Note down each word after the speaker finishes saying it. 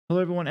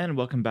Hello everyone and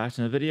welcome back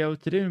to another video.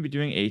 Today we're going to be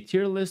doing a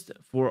tier list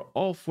for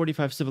all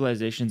 45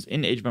 civilizations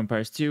in Age of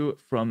Empires 2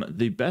 from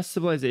the best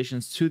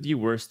civilizations to the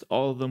worst.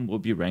 All of them will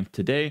be ranked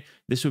today.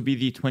 This will be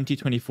the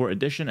 2024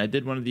 edition. I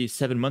did one of these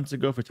 7 months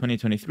ago for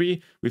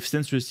 2023. We've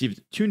since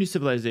received 2 new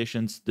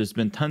civilizations. There's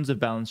been tons of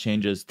balance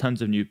changes,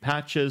 tons of new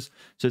patches.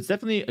 So it's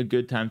definitely a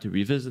good time to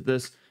revisit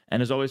this.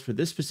 And as always, for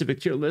this specific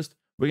tier list,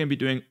 we're going to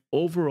be doing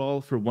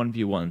overall for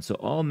 1v1. So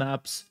all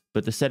maps,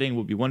 but the setting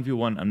will be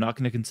 1v1. I'm not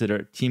going to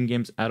consider team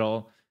games at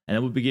all. And I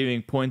will be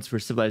giving points for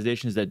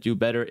civilizations that do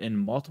better in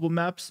multiple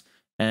maps.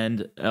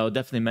 And I'll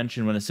definitely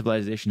mention when a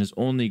civilization is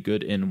only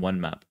good in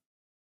one map.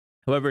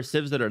 However,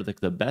 civs that are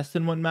like the best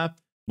in one map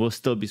will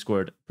still be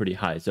scored pretty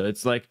high. So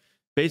it's like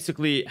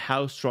basically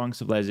how strong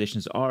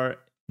civilizations are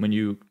when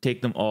you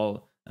take them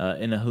all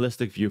in a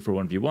holistic view for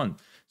 1v1.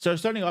 So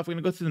starting off, we're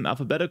going to go through them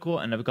alphabetical,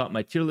 and I've got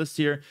my tier list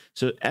here.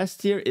 So S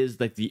tier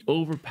is like the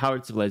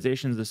overpowered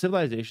civilizations, the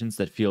civilizations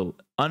that feel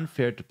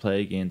unfair to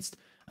play against.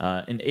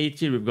 In A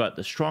tier, we've got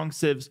the strong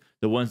civs,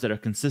 the ones that are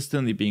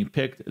consistently being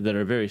picked, that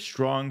are very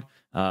strong.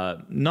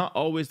 Not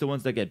always the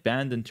ones that get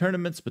banned in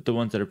tournaments, but the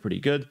ones that are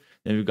pretty good.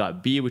 Then we've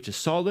got B, which is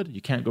solid.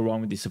 You can't go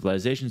wrong with these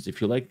civilizations. If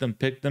you like them,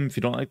 pick them. If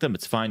you don't like them,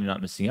 it's fine. You're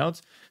not missing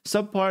out.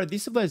 Subpar,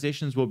 these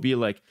civilizations will be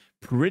like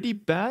pretty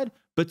bad,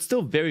 but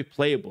still very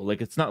playable. Like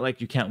it's not like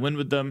you can't win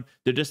with them.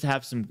 They just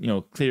have some,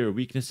 clear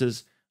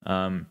weaknesses.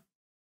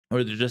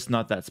 Or they're just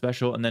not that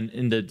special. And then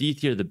in the D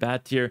tier, the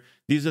bad tier,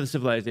 these are the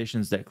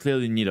civilizations that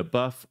clearly need a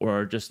buff or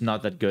are just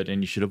not that good,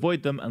 and you should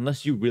avoid them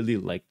unless you really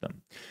like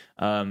them.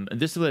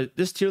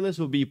 This tier list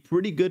will be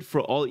pretty good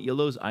for all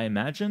ELOs, I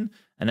imagine,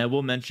 and I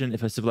will mention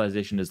if a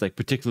civilization is like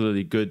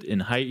particularly good in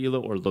high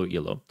ELO or low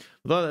ELO.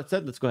 With all that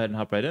said, let's go ahead and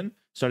hop right in,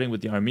 starting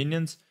with the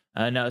Armenians.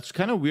 Now, it's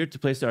kind of weird to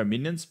place the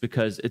Armenians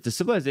because it's a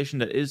civilization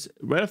that is,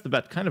 right off the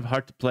bat, kind of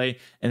hard to play,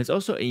 and it's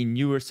also a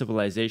newer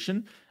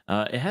civilization.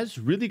 It has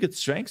really good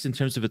strengths in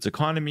terms of its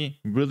economy,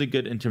 really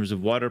good in terms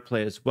of water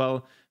play as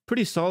well,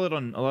 pretty solid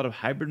on a lot of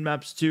hybrid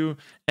maps too,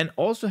 and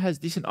also has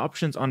decent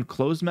options on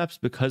closed maps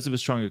because of a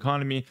strong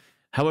economy.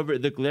 However,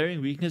 the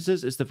glaring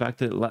weaknesses is the fact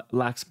that it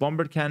lacks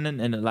bombard cannon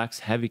and it lacks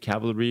heavy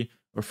cavalry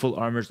or full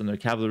armors on their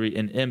cavalry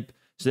in Imp.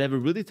 So they have a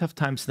really tough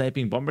time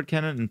sniping bombard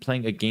cannon and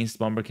playing against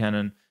bombard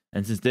cannon.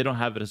 And since they don't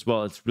have it as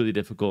well, it's really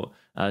difficult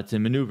to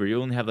maneuver.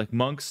 You only have like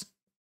monks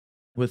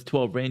with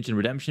 12 range and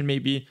redemption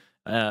maybe.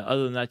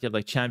 Other than that, you have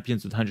like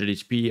champions with 100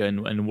 HP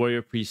and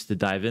warrior priests to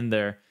dive in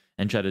there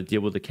and try to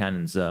deal with the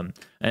cannons.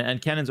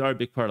 And cannons are a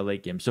big part of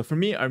late game. So for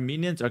me,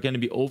 Armenians are going to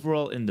be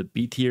overall in the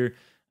B tier.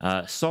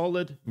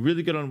 Solid,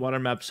 really good on water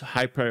maps,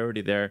 high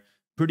priority there.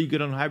 Pretty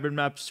good on hybrid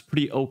maps,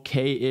 pretty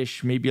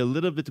okay-ish, maybe a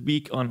little bit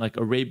weak on like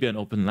Arabia and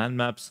open land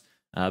maps.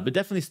 But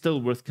definitely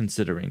still worth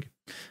considering.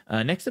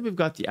 Next up, we've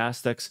got the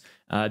Aztecs.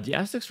 The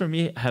Aztecs, for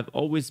me, have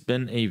always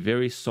been a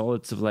very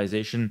solid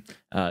civilization,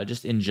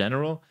 just in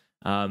general.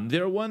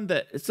 They're one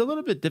that it's a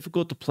little bit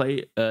difficult to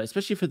play,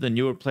 especially for the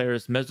newer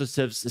players,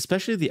 Mesocivs,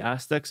 especially the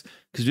Aztecs,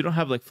 because we don't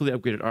have like fully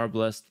upgraded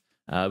Arbalest.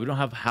 We don't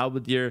have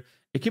Halberdier.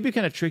 It can be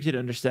kind of tricky to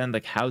understand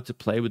like how to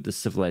play with this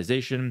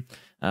civilization.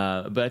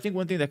 But I think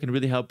one thing that can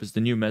really help is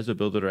the new Meso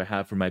builder I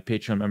have for my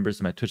Patreon members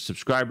and my Twitch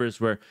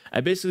subscribers, where I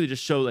basically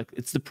just show like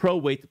it's the pro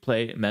way to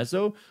play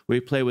Meso, where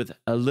you play with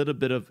a little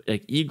bit of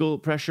like eagle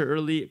pressure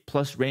early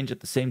plus range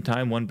at the same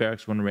time, one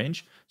barracks, one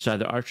range. So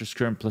either archer,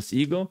 skirm plus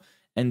eagle.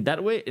 And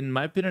that way, in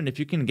my opinion, if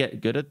you can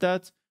get good at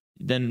that,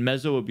 then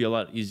Meso will be a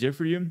lot easier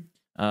for you.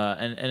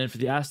 And for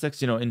the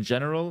Aztecs, in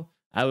general,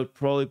 I would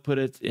probably put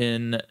it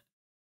in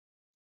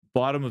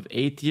bottom of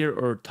A tier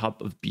or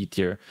top of B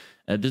tier.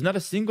 There's not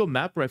a single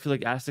map where I feel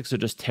like Aztecs are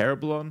just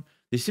terrible on.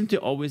 They seem to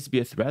always be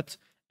a threat,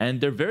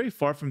 and they're very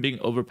far from being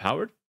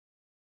overpowered.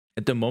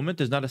 At the moment,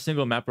 there's not a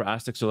single map where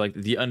Aztecs are like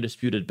the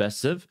undisputed best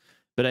civ,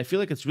 but I feel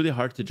like it's really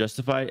hard to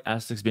justify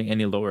Aztecs being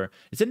any lower.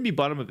 It's going to be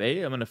bottom of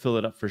A. I'm going to fill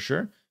it up for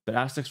sure, but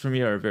Aztecs for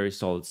me are a very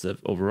solid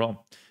civ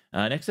overall.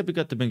 Next up, we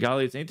got the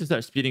Bengalis. I need to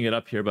start speeding it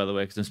up here, by the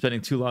way, because I'm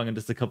spending too long on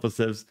just a couple of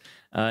civs.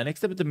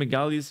 Next up, with the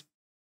Bengalis.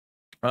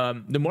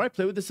 The more I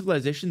play with the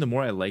civilization, the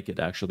more I like it,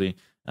 actually.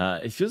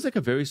 It feels like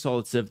a very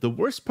solid civ. The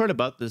worst part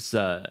about this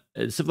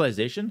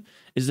civilization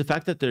is the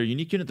fact that their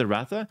unique unit, the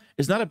Ratha,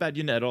 is not a bad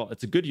unit at all.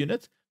 It's a good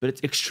unit, but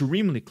it's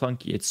extremely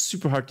clunky. It's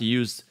super hard to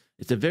use.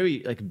 It's a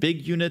very like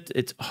big unit.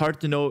 It's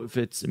hard to know if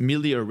it's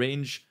melee or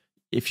range.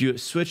 If you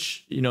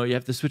switch, you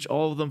have to switch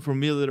all of them from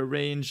melee to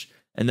range,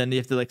 and then you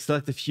have to like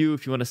select a few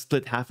if you want to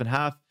split half and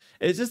half.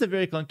 It's just a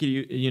very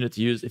clunky unit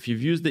to use. If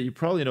you've used it, you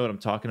probably know what I'm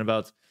talking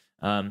about.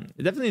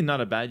 Definitely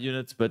not a bad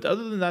unit, but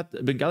other than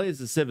that, Bengali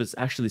as a civ is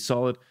actually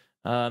solid.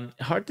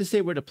 Hard to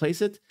say where to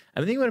place it. I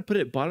think I'm going to put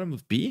it bottom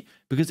of B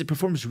because it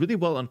performs really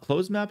well on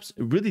closed maps,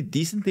 really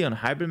decently on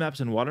hybrid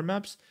maps and water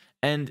maps,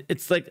 and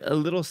it's like a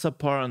little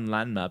subpar on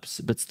land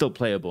maps, but still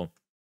playable.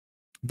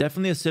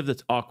 Definitely a civ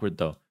that's awkward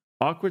though.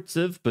 Awkward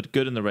civ, but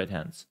good in the right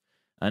hands.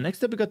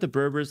 Next up, we got the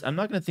Berbers. I'm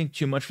not going to think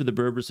too much for the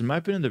Berbers. In my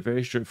opinion, they're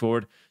very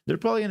straightforward. They're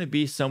probably going to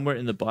be somewhere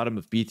in the bottom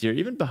of B tier,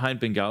 even behind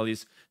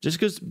Bengalis, just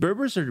because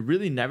Berbers are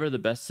really never the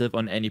best civ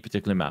on any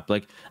particular map.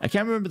 Like, I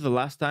can't remember the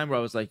last time where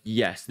I was like,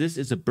 yes, this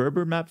is a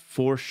Berber map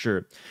for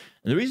sure.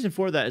 And the reason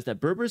for that is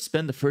that Berbers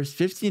spend the first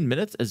 15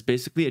 minutes as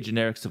basically a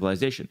generic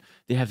civilization.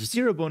 They have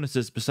 0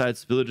 bonuses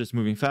besides villagers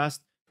moving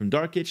fast, from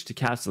Dark Age to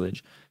Castle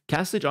Age.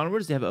 Castle Age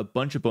onwards, they have a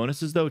bunch of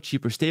bonuses though.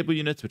 Cheaper stable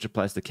units, which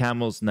applies to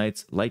camels,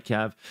 knights, light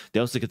cav.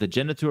 They also get the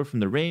Genitor from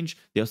the range.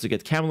 They also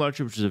get Camel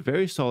Archer, which is a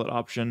very solid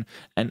option.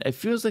 And it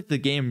feels like the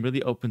game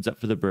really opens up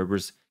for the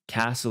Berbers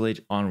Castle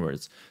Age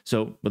onwards.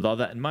 So with all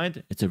that in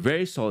mind, it's a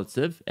very solid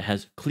civ. It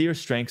has clear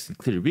strengths and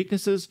clear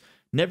weaknesses.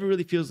 Never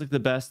really feels like the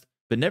best,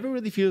 but never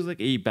really feels like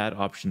a bad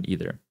option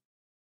either.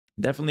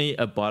 Definitely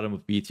a bottom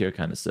of B tier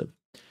kind of civ.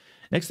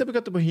 Next up, we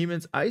got the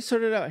Bohemians. I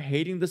started out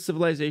hating the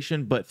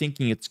civilization, but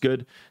thinking it's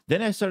good.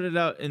 Then I started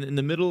out in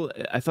the middle.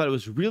 I thought it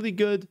was really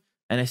good,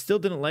 and I still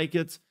didn't like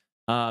it.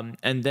 And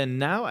then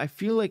now I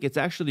feel like it's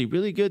actually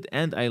really good,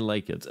 and I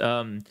like it.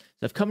 So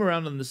I've come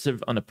around on this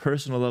civ on a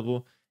personal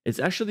level. It's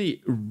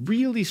actually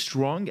really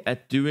strong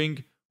at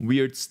doing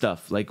weird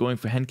stuff, like going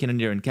for Hand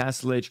Cannoneer in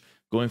Castle Age,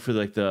 going for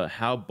like the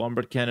How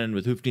Bombard Cannon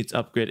with Hoofneeds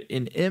upgrade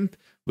in Imp,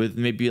 with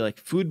maybe like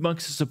Food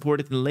Monks to support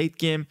it in late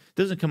game.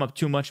 Doesn't come up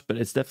too much, but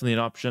it's definitely an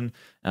option.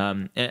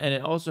 And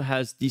it also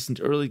has decent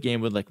early game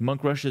with like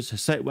Monk Rushes.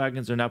 Hussite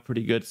Wagons are now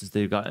pretty good since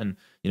they've gotten,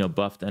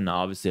 buffed and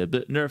obviously a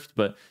bit nerfed,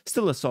 but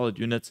still a solid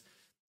unit.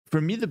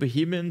 For me, the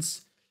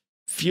Bohemians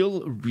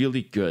feel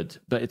really good,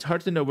 but it's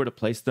hard to know where to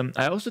place them.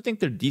 I also think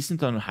they're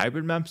decent on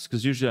hybrid maps,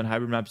 because usually on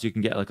hybrid maps you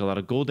can get like a lot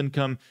of gold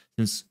income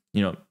since,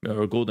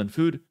 or golden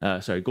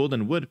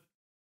wood,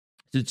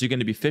 since you're going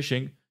to be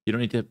fishing. You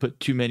don't need to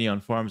put too many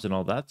on farms and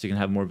all that, so you can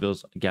have more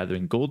villas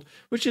gathering gold,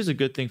 which is a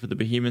good thing for the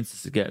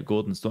Bohemians to get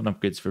gold and stone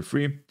upgrades for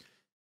free.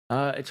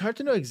 It's hard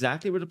to know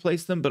exactly where to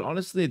place them, but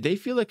honestly, they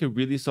feel like a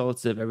really solid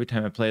civ every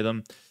time I play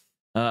them.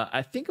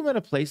 I think I'm going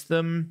to place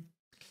them...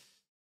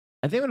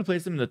 I think I'm going to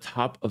place them in the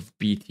top of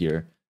B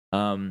tier.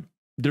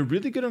 They're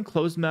really good on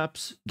closed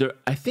maps. They're,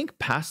 I think,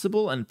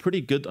 passable and pretty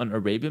good on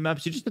Arabian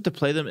maps. You just have to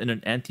play them in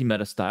an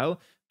anti-meta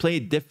style. Play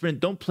different.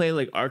 Don't play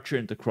like Archer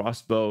into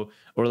Crossbow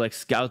or like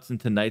Scouts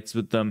into Knights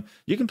with them.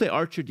 You can play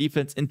Archer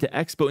defense into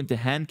Expo, into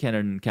Hand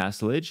Cannon in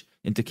Castle Age,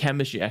 into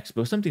Chemistry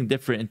Expo, something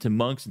different, into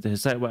Monks, into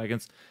Hussite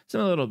Wagons,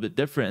 something a little bit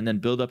different, and then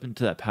build up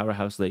into that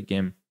powerhouse late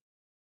game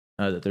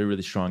that they're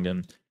really strong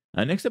in.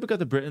 Next up, we got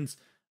the Britons.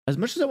 As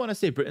much as I want to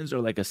say Britons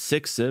are like a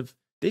 6 civ,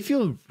 they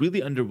feel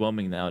really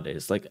underwhelming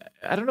nowadays. Like,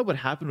 I don't know what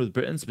happened with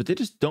Britons, but they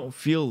just don't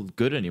feel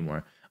good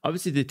anymore.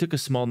 Obviously, they took a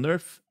small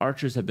nerf.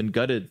 Archers have been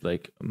gutted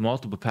like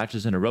multiple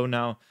patches in a row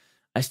now.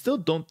 I still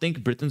don't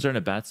think Britons are in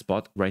a bad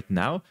spot right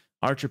now.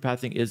 Archer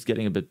pathing is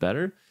getting a bit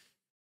better.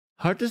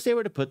 Hard to say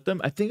where to put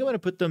them. I think I'm going to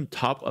put them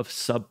top of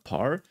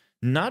subpar.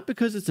 Not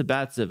because it's a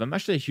bad civ. I'm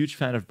actually a huge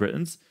fan of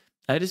Britons.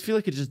 I just feel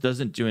like it just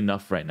doesn't do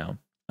enough right now.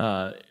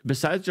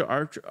 Besides your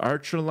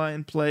Archer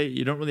line play,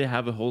 you don't really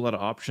have a whole lot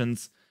of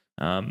options.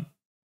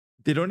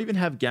 They don't even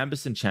have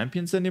Gambits and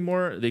Champions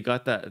anymore. They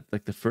got that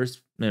like the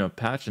first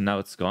patch, and now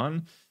it's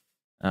gone.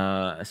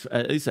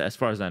 At least as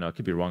far as I know, I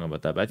could be wrong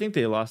about that, but I think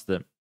they lost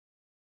it.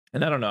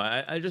 And I don't know.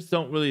 I just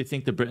don't really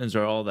think the Britons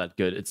are all that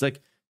good. It's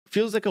like,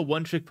 feels like a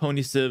one-trick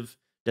pony civ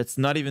that's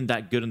not even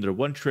that good in their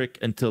one trick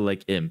until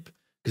like Imp.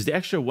 Because the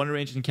extra one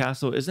range in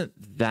Castle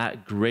isn't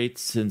that great,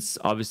 since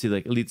obviously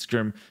like Elite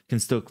Skirm can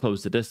still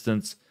close the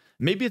distance.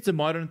 Maybe it's a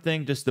modern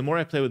thing. Just the more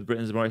I play with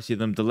Britons, the more I see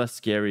them, the less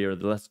scary or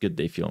the less good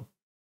they feel.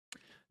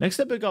 Next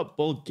up, I got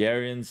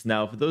Bulgarians.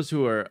 Now, for those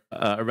who are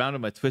around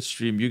on my Twitch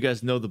stream, you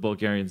guys know the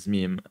Bulgarians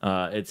meme.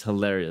 It's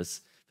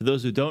hilarious. For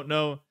those who don't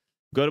know,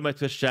 go to my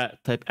Twitch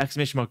chat, type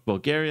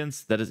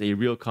 !Bulgarians. That is a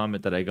real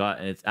comment that I got,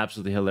 and it's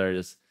absolutely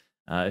hilarious.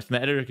 If my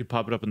editor could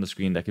pop it up on the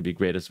screen, that could be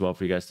great as well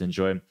for you guys to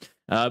enjoy.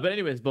 But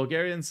anyways,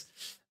 Bulgarians,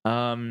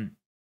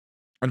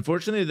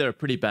 unfortunately, they're a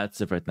pretty bad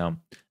civ right now.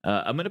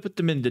 I'm going to put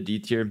them in the D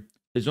tier.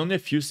 There's only a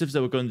few civs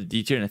that will go in the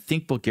D tier, and I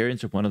think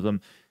Bulgarians are one of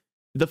them.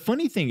 The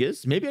funny thing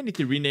is, maybe I need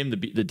to rename the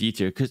D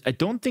tier, because I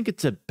don't think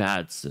it's a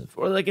bad civ,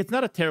 or like it's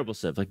not a terrible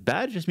civ. Like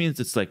bad just means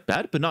it's like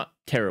bad, but not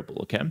terrible.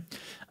 Okay,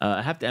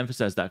 I have to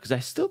emphasize that, because I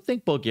still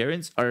think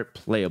Bulgarians are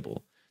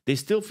playable. They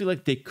still feel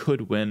like they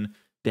could win.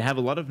 They have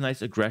a lot of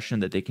nice aggression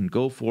that they can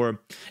go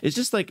for. It's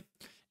just like,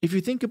 if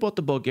you think about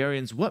the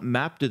Bulgarians, what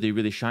map do they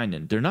really shine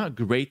in? They're not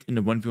great in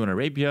the 1v1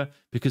 Arabia,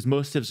 because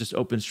most civs just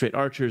open straight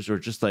archers or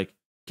just like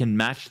can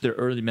match their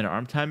early minute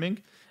arm timing.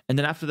 And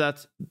then after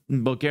that,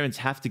 Bulgarians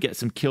have to get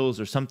some kills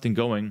or something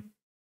going,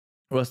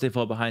 or else they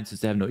fall behind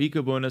since they have no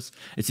eco bonus.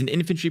 It's an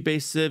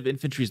infantry-based civ.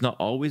 Infantry is not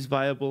always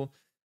viable.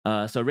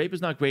 So Rape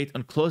is not great.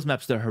 On closed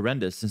maps, they're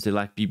horrendous since they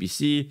lack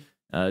BBC.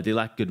 They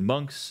lack good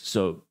monks.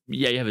 So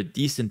yeah, you have a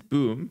decent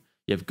boom.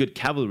 You have good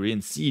cavalry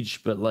and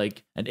siege, but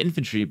like an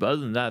infantry. But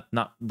other than that,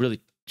 not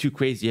really too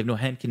crazy. You have no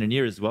hand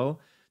cannoneer as well.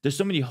 There's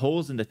so many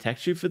holes in the tech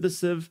tree for the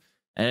civ.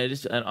 And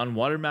on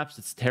water maps,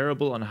 it's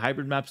terrible. On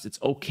hybrid maps,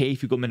 it's okay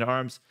if you go minute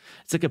arms.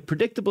 It's like a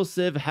predictable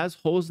civ, has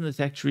holes in the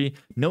tech tree,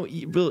 no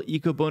real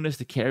eco bonus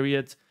to carry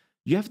it.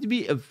 You have to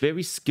be a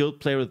very skilled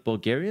player with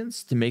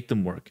Bulgarians to make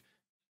them work.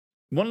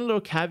 One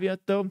little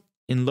caveat though,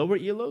 in lower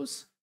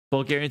elos,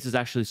 Bulgarians is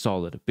actually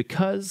solid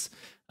because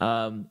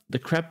the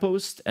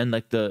Krepost and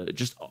like the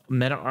just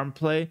meta arm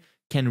play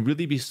can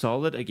really be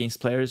solid against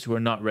players who are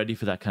not ready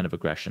for that kind of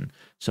aggression.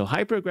 So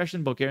hyper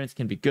aggression, Bulgarians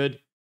can be good.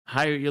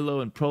 Higher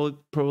elo and pro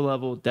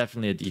level,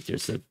 definitely a D tier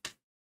civ.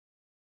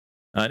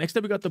 Next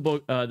up, we got the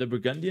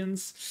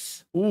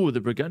Burgundians. Ooh,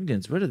 the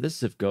Burgundians. Where did this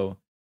civ go?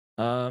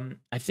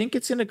 I think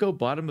it's gonna go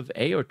bottom of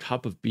A or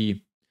top of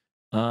B.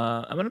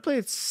 I'm gonna play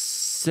it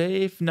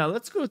safe. Now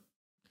let's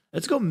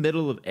go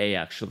middle of A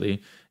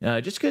actually.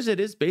 Just because it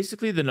is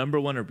basically the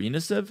 #1 arena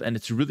civ and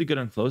it's really good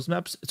on closed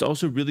maps. It's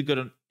also really good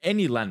on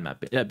any land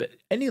map. Yeah, but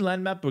any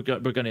land map,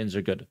 Burgundians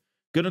are good.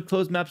 Good on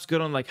closed maps,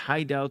 good on like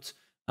hideouts,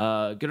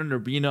 good on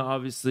arena,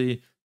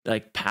 obviously,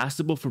 like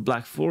passable for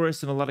Black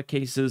Forest in a lot of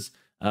cases.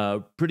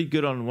 Pretty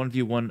good on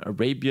 1v1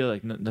 Arabia,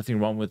 like nothing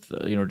wrong with,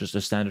 just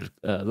a standard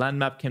land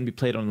map. Can be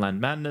played on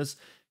Land Madness.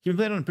 Can be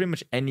played on pretty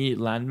much any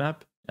land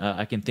map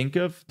I can think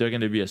of. They're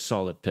going to be a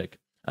solid pick.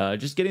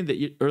 Just getting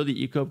the early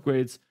eco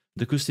upgrades,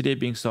 the Custode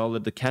being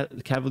solid, the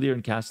Cavalier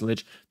and Castle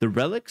Age, the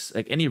relics,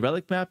 like any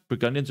relic map,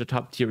 Burgundians are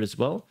top tier as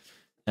well.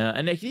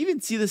 And I can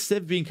even see the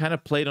civ being kind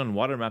of played on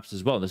water maps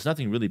as well. There's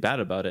nothing really bad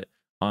about it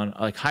on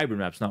like hybrid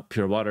maps, not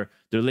pure water.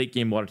 Their late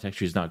game water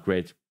texture is not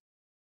great.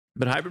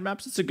 But hybrid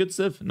maps, it's a good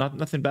civ.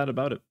 Nothing bad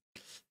about it.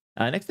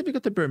 Next up, we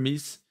got the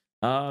Burmese.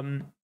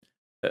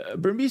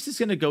 Burmese is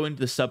going to go into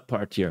the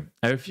subpar tier.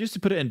 I refuse to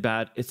put it in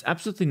bad. It's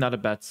absolutely not a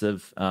bad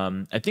civ.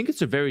 I think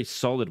it's a very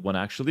solid one,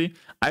 actually.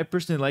 I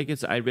personally like it,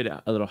 so I rate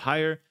it a little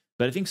higher.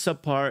 But I think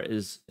subpar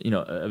is,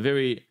 a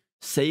very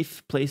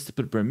safe place to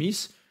put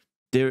Burmese.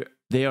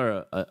 They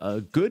are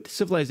a good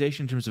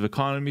civilization in terms of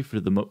economy for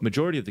the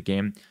majority of the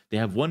game. They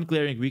have one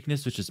glaring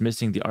weakness, which is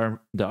missing the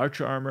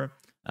archer armor.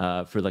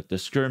 For like the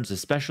skirms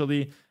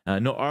especially,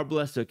 no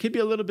arbalest, so it could be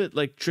a little bit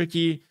like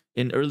tricky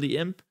in early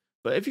imp.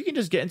 But if you can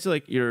just get into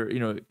like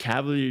your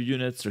cavalier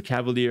units or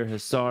cavalier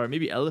hussar,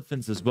 maybe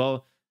elephants as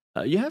well,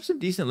 you have some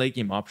decent late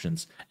game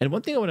options. And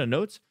one thing I want to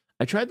note,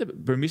 I tried the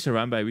Burmese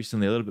Rambai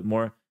recently a little bit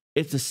more.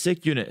 It's a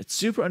sick unit. It's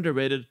super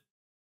underrated.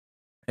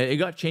 It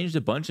got changed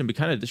a bunch and we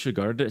kind of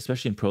disregarded it,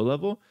 especially in pro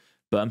level.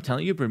 But I'm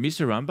telling you, Burmese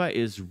Rambai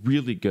is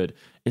really good.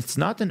 It's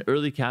not an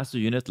early castle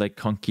unit like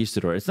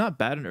Conquistador. It's not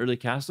bad in early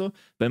castle,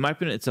 but in my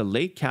opinion, it's a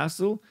late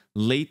castle,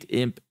 late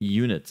imp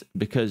unit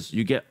because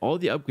you get all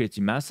the upgrades,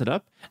 you mass it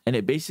up, and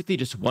it basically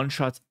just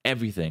one-shots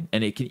everything.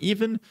 And it can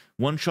even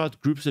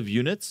one-shot groups of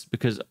units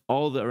because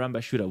all the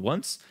Rambai shoot at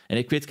once, and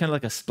it creates kind of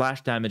like a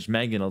splash damage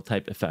mangonel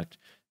type effect.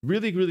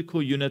 Really, really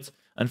cool units.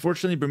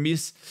 Unfortunately,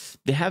 Burmese,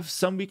 they have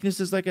some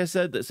weaknesses, like I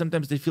said, that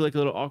sometimes they feel like a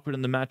little awkward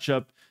in the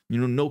matchup.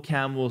 No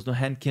camels, no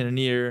hand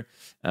cannoneer.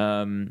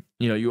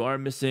 You are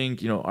missing,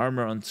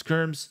 armor on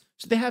skirms.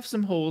 So they have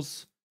some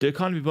holes. The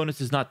economy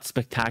bonus is not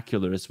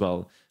spectacular as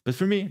well. But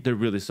for me, they're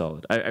really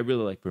solid. I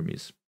really like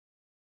Burmese.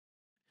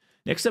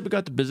 Next up, we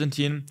got the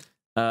Byzantine.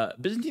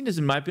 Byzantine is,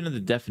 in my opinion,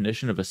 the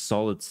definition of a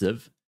solid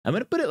civ. I'm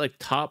going to put it like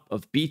top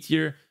of B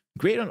tier.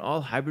 Great on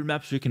all hybrid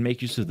maps where you can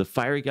make use of the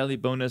fire galley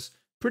bonus.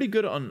 Pretty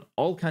good on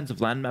all kinds of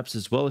land maps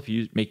as well if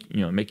you make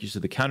use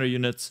of the counter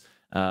units.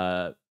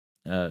 Sorry,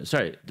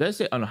 did I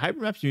say on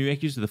hybrid maps you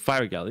make use of the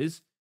fire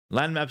galleys?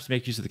 Land maps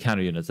make use of the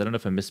counter units. I don't know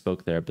if I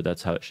misspoke there, but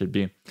that's how it should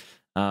be.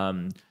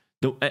 And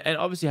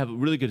obviously have a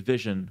really good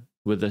vision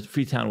with the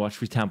free town watch,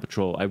 free town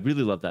patrol. I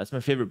really love that. It's my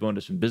favorite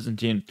bonus from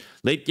Byzantine.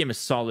 Late game is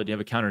solid. You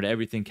have a counter to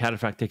everything.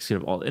 Cataphract takes care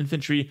of all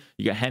infantry.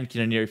 You got hand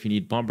cannoneer if you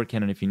need, bomber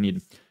cannon if you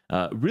need.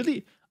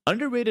 Really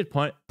underrated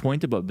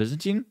point about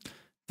Byzantine.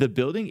 The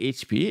building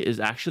HP is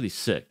actually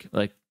sick.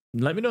 Like,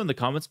 let me know in the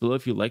comments below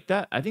if you like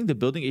that. I think the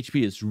building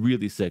HP is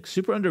really sick.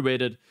 Super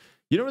underrated.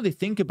 You don't really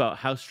think about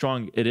how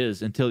strong it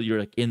is until you're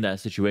like in that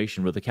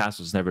situation where the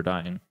castle's never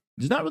dying.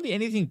 There's not really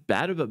anything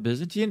bad about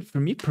Byzantine. For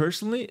me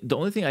personally, the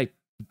only thing I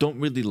don't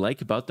really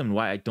like about them and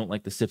why I don't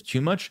like the civ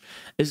too much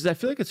is I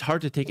feel like it's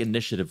hard to take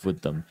initiative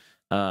with them.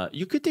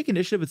 You could take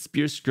initiative with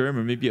Spear Skirm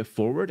or maybe a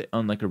forward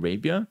on like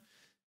Arabia.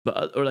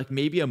 Or like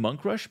maybe a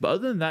monk rush, but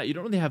other than that, you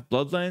don't really have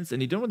bloodlines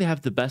and you don't really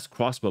have the best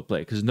crossbow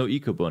play because no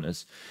eco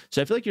bonus.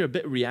 So I feel like you're a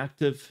bit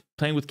reactive,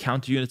 playing with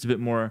counter units a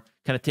bit more,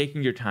 kind of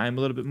taking your time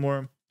a little bit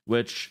more,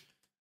 which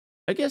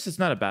I guess it's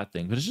not a bad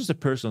thing, but it's just a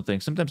personal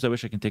thing. Sometimes I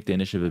wish I can take the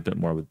initiative a bit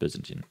more with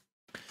Byzantine.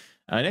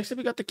 Next up,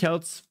 we got the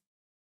Celts.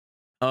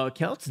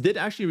 Celts did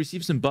actually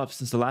receive some buffs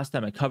since the last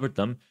time I covered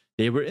them.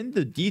 They were in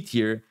the D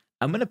tier.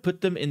 I'm going to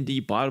put them in the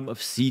bottom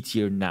of C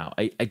tier now.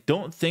 I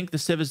don't think the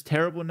civ is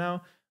terrible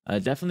now.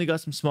 Definitely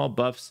got some small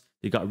buffs.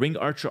 They got ring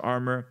archer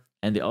armor,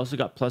 and they also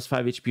got plus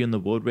 5 HP on the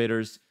Woad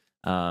Raiders.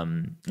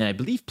 And I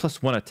believe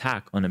plus 1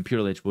 attack on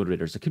Imperial Age Woad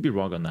Raiders. I could be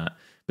wrong on that.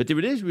 But they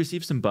did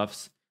receive some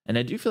buffs. And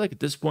I do feel like at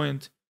this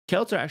point,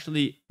 Celts are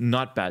actually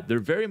not bad. They're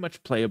very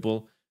much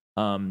playable.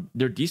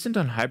 They're decent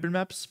on hybrid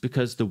maps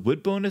because the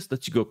wood bonus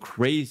lets you go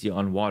crazy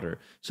on water.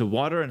 So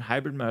water and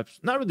hybrid maps,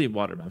 not really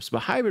water maps, but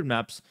hybrid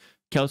maps,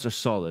 Celts are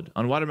solid.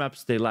 On water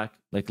maps, they lack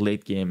like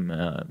late game,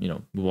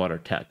 water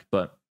tech.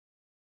 But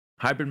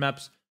hybrid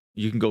maps,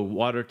 You can go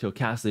water to a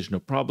castle age, no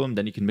problem.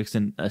 Then you can mix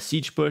in a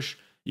siege push.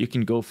 You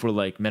can go for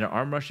like men at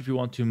arm rush if you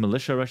want to,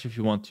 militia rush if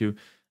you want to.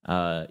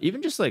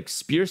 Even just like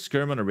spear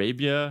skirm on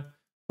Arabia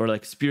or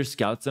like spear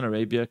scouts on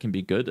Arabia can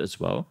be good as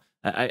well.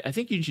 I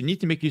think you need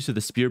to make use of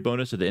the spear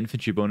bonus or the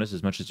infantry bonus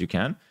as much as you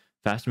can.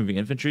 Fast moving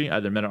infantry,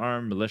 either men at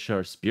arm, militia,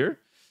 or spear.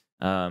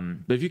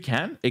 But if you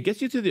can, it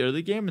gets you through the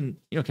early game,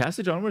 and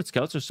castle age onward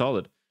scouts are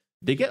solid.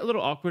 They get a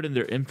little awkward in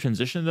their imp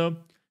transition though,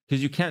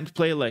 because you can't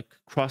play like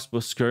crossbow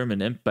skirm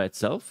and imp by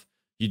itself.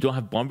 You don't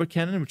have bomber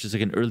cannon, which is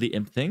like an early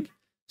imp thing.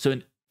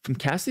 So from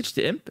castle age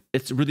to imp,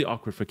 it's really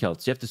awkward for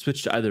Celts. You have to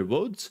switch to either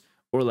Woads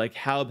or like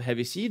Halb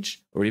heavy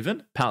siege or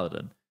even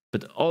Paladin.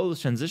 But all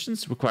those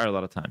transitions require a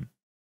lot of time.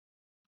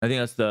 I think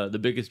that's the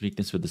biggest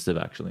weakness with the Civ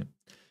actually.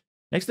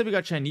 Next up, we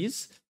got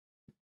Chinese.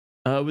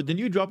 With the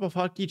new drop-off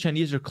hotkey,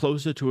 Chinese are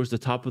closer towards the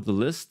top of the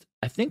list.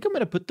 I think I'm going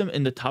to put them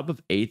in the top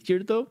of A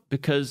tier though,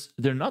 because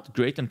they're not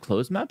great on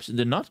closed maps.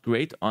 They're not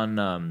great on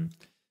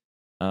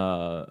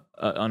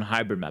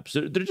hybrid maps.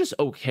 They're just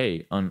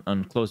okay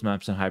on closed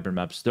maps and hybrid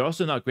maps. They're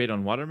also not great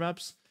on water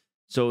maps.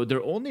 So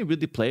they're only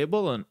really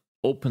playable on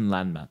open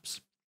land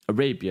maps.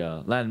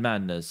 Arabia, Land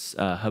Madness,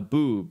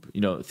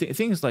 Haboob,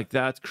 things like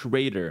that,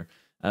 Crater.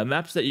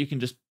 Maps that you can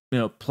just,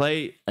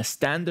 play a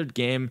standard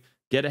game,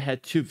 get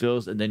ahead 2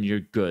 vills, and then you're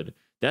good.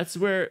 That's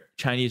where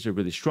Chinese are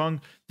really strong.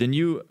 The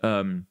new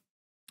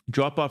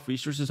drop-off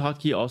resources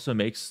hotkey also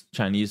makes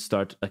Chinese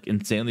start like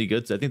insanely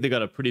good. So I think they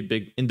got a pretty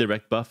big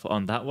indirect buff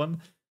on that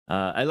one.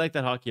 I like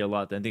that hotkey a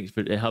lot. I think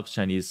it helps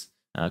Chinese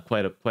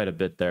quite a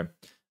bit there.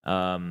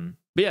 But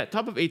yeah,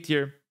 top of A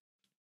tier.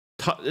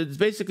 It's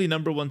basically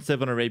number 1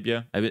 civ on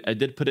Arabia. I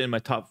did put it in my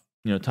top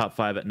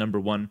 5 at number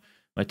 1.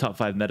 My top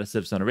 5 meta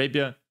civs on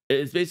Arabia.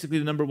 It's basically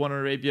the number 1 on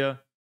Arabia,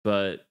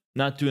 but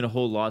not doing a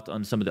whole lot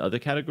on some of the other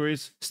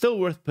categories. Still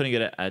worth putting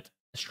it at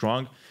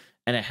strong.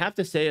 And I have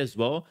to say as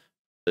well,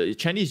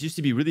 Chinese used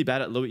to be really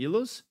bad at low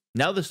elos.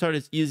 Now the start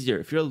is easier.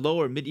 If you're a low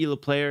or mid elo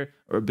player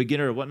or a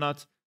beginner or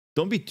whatnot,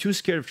 don't be too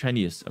scared of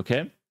Chinese,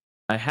 okay?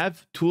 I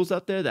have tools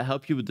out there that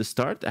help you with the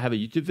start. I have a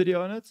YouTube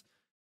video on it.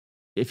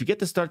 If you get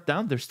the start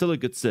down, they're still a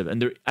good civ.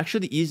 And they're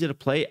actually easy to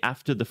play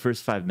after the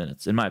first 5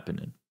 minutes, in my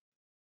opinion.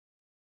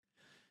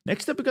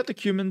 Next up, we got the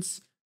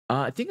Cumans.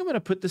 I think I'm going to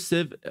put the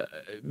civ,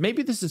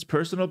 maybe this is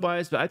personal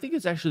bias, but I think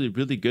it's actually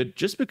really good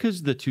just because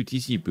of the 2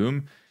 TC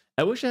boom.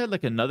 I wish I had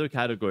like another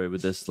category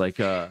with this, like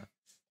a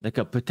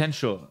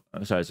potential,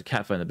 I'm sorry, there's a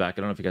cat fight in the back.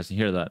 I don't know if you guys can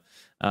hear that.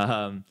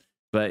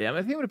 But yeah, I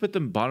think I'm going to put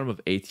them bottom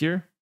of A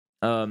tier.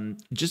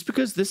 Just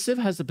because this civ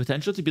has the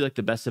potential to be like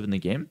the best civ in the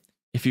game.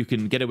 If you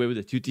can get away with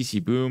a 2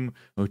 TC boom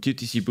or 2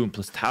 TC boom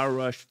plus tower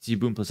rush, 2 TC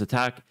boom plus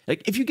attack.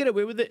 Like if you get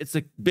away with it, it's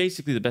like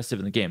basically the best civ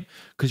in the game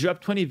because you're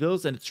up 20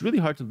 vills and it's really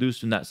hard to lose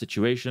from that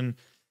situation.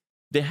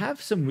 They have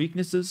some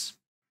weaknesses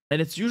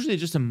and it's usually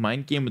just a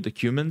mind game with the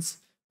Cumans.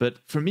 But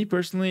for me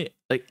personally,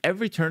 like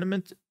every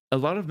tournament, a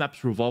lot of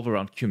maps revolve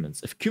around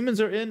Cumans. If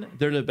Cumans are in,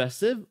 they're the best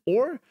civ,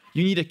 or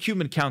you need a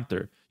Cuman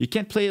counter. You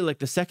can't play like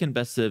the second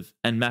best civ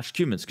and match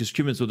Cumans because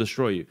Cumans will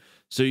destroy you.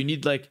 So you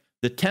need like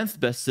the 10th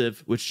best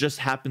civ, which just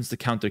happens to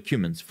counter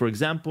Cumans. For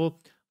example,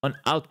 on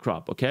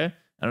Outcrop, okay? I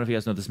don't know if you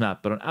guys know this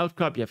map, but on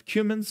Outcrop, you have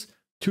Cumans,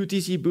 2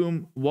 TC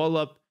boom, wall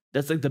up.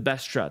 That's like the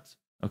best strat,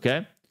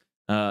 okay?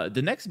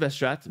 The next best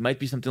strat might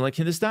be something like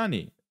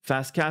Hindustani,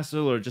 fast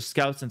castle, or just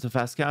scouts into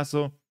fast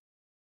castle,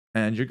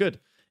 and you're good.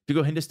 If you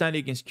go Hindustani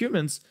against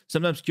Cumans,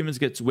 sometimes Cumans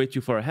gets way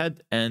too far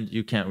ahead, and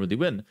you can't really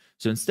win.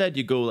 So instead,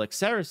 you go like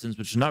Saracens,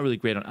 which is not really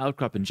great on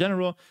Outcrop in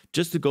general,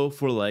 just to go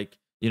for like,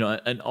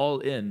 an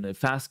all-in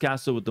fast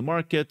castle with the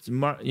market,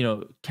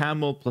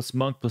 camel plus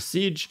monk plus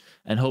siege,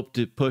 and hope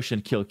to push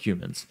and kill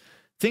Cumans.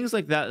 Things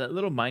like that, that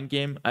little mind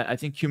game, I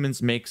think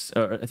Cumans makes,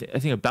 or I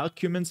think about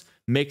Cumans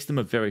makes them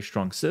a very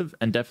strong civ,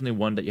 and definitely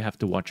one that you have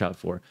to watch out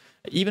for.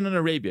 Even in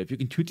Arabia, if you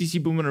can 2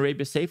 TC boom in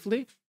Arabia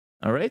safely,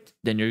 all right,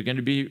 then you're going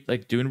to be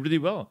like doing really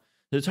well.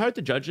 It's hard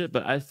to judge it,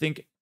 but I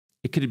think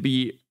it could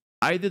be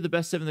either the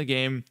best civ in the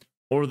game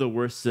or the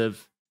worst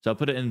civ. So I'll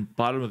put it in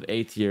bottom of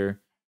A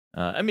tier.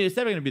 I mean, it's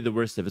never going to be the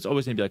worst civ. It's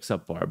always going to be like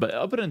subpar, but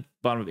I'll put it in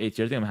bottom of A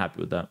tier. I think I'm happy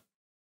with that.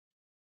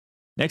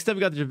 Next up, we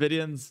got the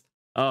Dravidians.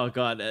 Oh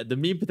god, the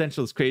meme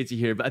potential is crazy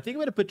here, but I think I'm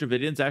going to put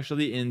Dravidians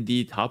actually in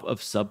the top of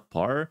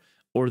subpar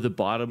or the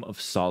bottom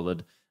of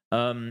solid.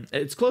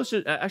 It's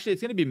closer, actually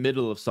it's going to be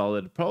middle of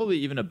solid, probably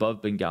even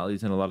above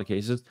Bengalis in a lot of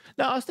cases.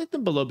 Now I'll stick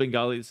them below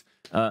Bengalis.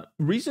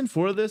 Reason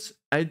for this,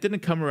 I didn't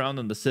come around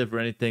on the civ or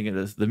anything, and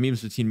the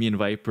memes between me and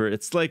Viper,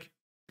 it's like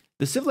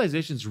the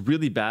civilization is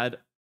really bad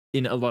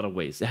in a lot of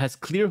ways. It has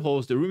clear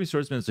holes. The Rumi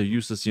Swordsman is a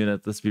useless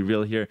unit, let's be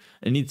real here.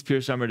 It needs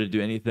Pierce Armor to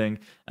do anything.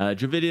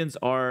 Dravidians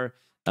are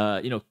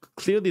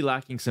clearly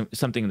lacking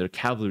something in their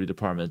cavalry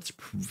department. It's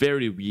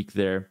very weak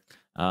there.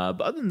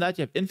 But other than that,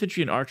 you have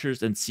infantry and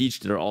archers and siege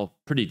that are all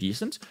pretty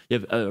decent. You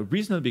have a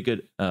reasonably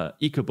good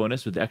eco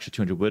bonus with the extra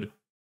 200 wood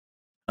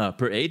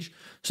per age,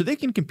 so they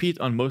can compete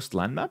on most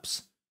land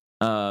maps.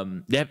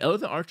 They have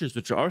elephant archers,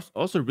 which are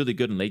also really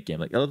good in late game.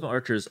 Like elephant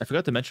archers, I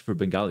forgot to mention for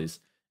Bengalis.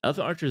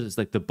 Elephant archers is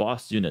like the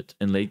boss unit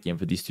in late game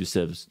for these two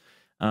civs.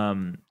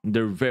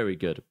 They're very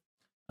good.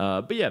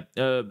 But yeah,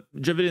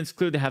 Dravidians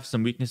clearly have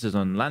some weaknesses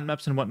on land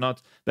maps and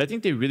whatnot, but I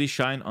think they really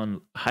shine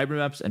on hybrid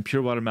maps and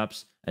pure water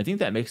maps. I think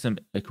that makes them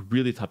like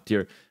really top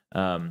tier.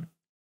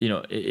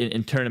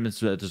 In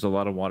tournaments where there's a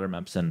lot of water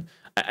maps, and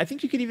I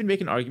think you could even make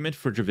an argument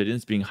for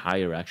Dravidians being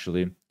higher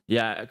actually.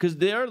 Yeah, because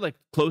they are like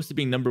close to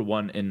being number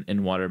one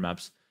in water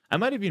maps. I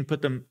might even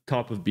put them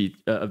top of B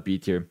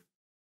tier.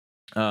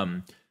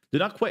 They're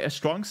not quite a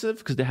strong civ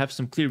because they have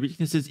some clear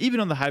weaknesses. Even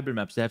on the hybrid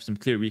maps, they have some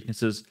clear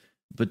weaknesses,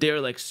 but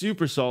they're like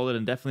super solid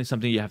and definitely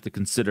something you have to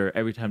consider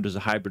every time there's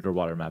a hybrid or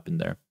water map in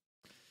there.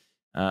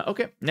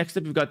 Okay, next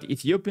up we've got the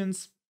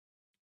Ethiopians.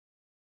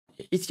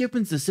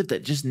 Ethiopians is a civ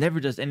that just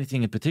never does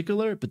anything in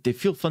particular, but they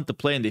feel fun to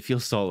play and they feel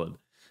solid.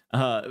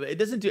 It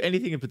doesn't do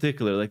anything in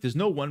particular. Like there's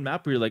no one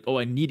map where you're like, oh,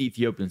 I need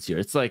Ethiopians here.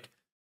 It's like,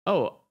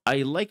 oh,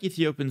 I like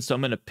Ethiopians, so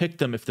I'm going to pick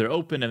them if they're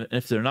open, and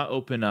if they're not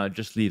open,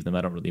 just leave them.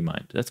 I don't really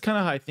mind. That's kind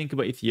of how I think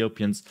about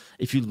Ethiopians.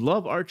 If you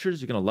love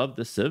archers, you're going to love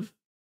the civ.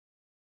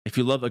 If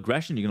you love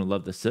aggression, you're going to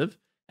love the civ.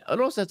 It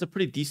also has a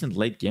pretty decent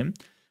late game.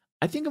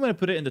 I think I'm going to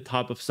put it in the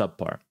top of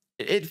subpar.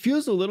 It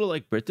feels a little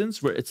like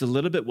Britain's, where it's a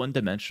little bit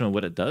one-dimensional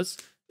what it does.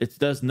 It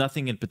does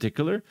nothing in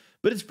particular,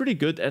 but it's pretty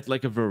good at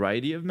like a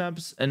variety of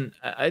maps. And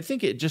I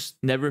think it just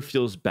never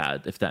feels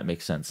bad, if that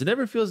makes sense. It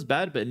never feels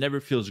bad, but it never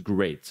feels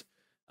great.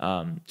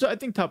 So I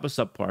think top of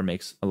subpar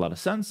makes a lot of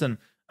sense. And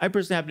I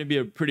personally happen to be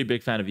a pretty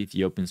big fan of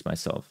Ethiopians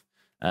myself.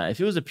 If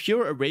it was a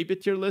pure Arabia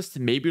tier list,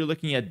 maybe you're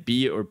looking at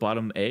B or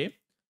bottom A.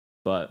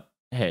 But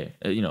hey,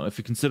 if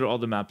you consider all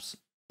the maps,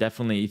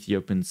 definitely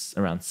Ethiopians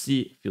around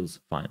C feels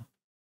fine.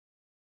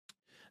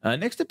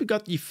 Next up, we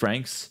got the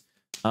Franks.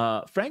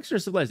 Franks are a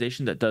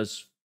civilization that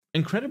does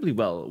incredibly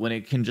well when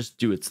it can just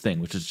do its thing,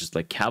 which is just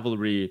like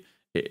cavalry,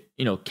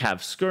 cav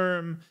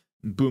skirm,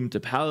 boom to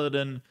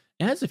paladin.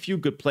 It has a few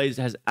good plays.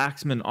 It has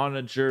Axeman,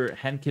 Onager,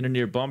 Hand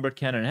Cannoneer, Bombard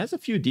Cannon. It has a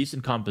few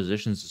decent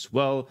compositions as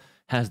well.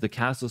 Has the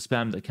castle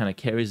spam that kind of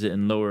carries it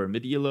in lower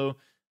mid elo.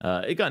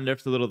 It got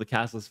nerfed a little, the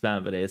castle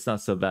spam, but hey, it's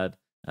not so bad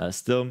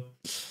still.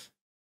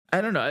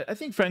 I don't know. I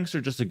think Franks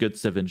are just a good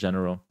civ in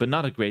general, but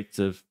not a great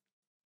civ.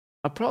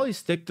 I'll probably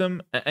stick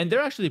them, and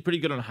they're actually pretty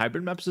good on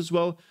hybrid maps as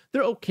well.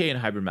 They're okay in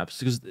hybrid maps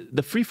because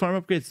the free farm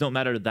upgrades don't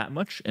matter that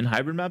much in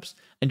hybrid maps,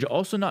 and you're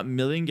also not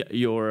milling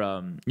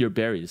your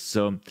berries.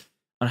 So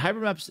on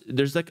hybrid maps,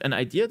 there's like an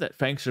idea that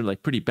Franks are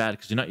like pretty bad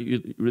because you're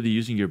not really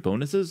using your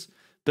bonuses,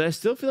 but I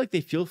still feel like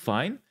they feel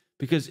fine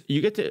because you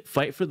get to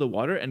fight for the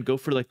water and go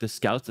for like the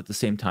scouts at the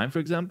same time, for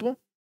example.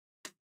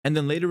 And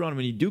then later on,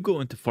 when you do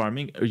go into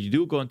farming or you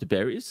do go into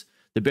berries,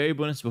 the berry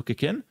bonus will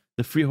kick in.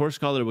 The free horse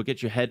collar will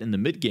get your head in the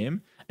mid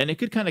game, and it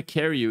could kind of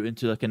carry you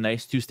into like a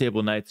nice 2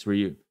 stable knights where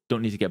you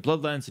don't need to get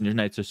bloodlines and your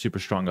knights are super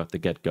strong off the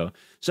get-go.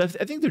 So I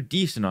think they're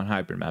decent on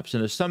hybrid maps,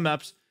 and there's some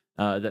maps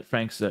that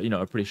Franks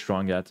are pretty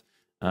strong at,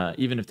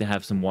 even if they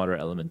have some water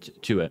element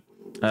to it.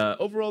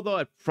 Overall, though,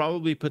 I'd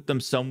probably put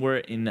them somewhere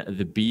in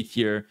the B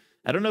tier.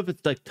 I don't know if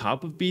it's like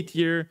top of B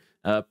tier,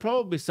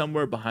 probably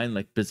somewhere behind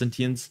like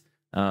Byzantines.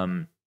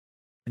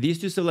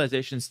 These two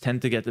civilizations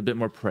tend to get a bit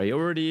more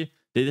priority.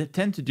 They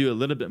tend to do a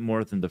little bit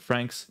more than the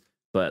Franks,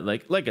 but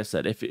like I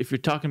said, if you're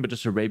talking about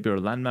just Arabia or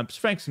land maps,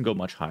 Franks can go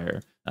much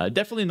higher.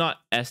 Definitely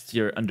not S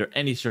tier under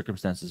any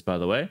circumstances, by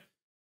the way.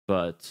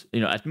 But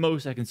at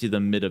most I can see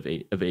them mid of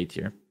A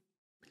tier.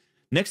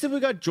 Next up, we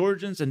got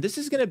Georgians, and this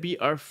is gonna be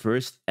our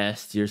first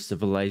S tier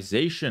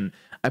civilization.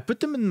 I put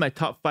them in my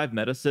top 5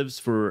 meta civs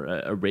for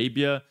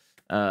Arabia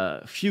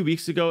a few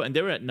weeks ago, and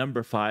they were at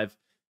number 5.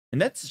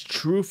 And that's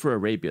true for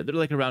Arabia. They're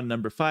like around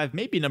number 5,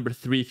 maybe number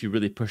 3 if you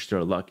really push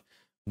their luck.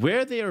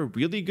 Where they are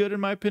really good, in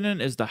my opinion,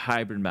 is the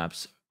hybrid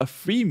maps. A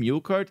free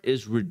mule cart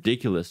is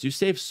ridiculous. You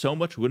save so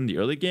much wood in the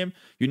early game.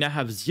 You now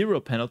have 0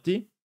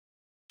 penalty.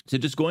 So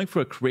just going for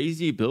a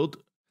crazy build,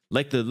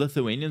 like the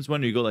Lithuanians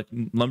one, where you go like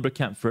lumber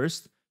camp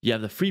first. You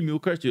have the free mule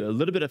cart, do a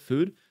little bit of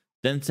food,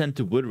 then send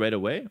to wood right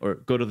away, or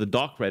go to the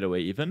dock right away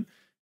even.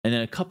 And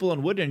then a couple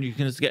on wood, and you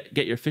can just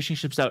get your fishing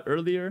ships out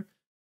earlier.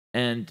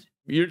 And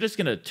you're just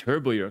going to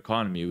turbo your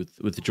economy with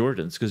the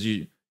Georgians, because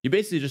you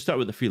basically just start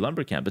with a free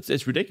lumber camp.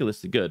 It's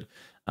ridiculously good.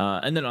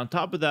 And then on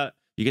top of that,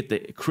 you get the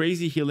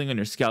crazy healing on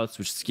your scouts,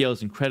 which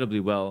scales incredibly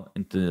well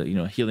into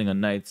healing on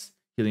knights,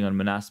 healing on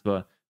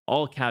Manaspa.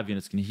 All cav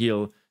units can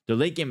heal. Their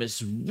late game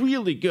is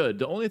really good.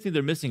 The only thing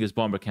they're missing is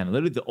bomber cannon.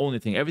 Literally the only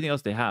thing. Everything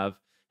else they have.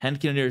 Hand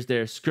cannoneer is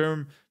there.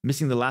 Skirm,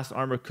 missing the last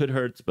armor could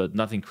hurt, but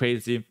nothing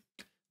crazy.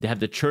 They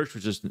have the church,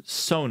 which is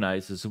so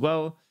nice as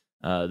well.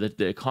 The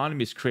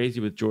economy is crazy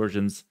with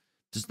Georgians.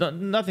 Just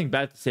nothing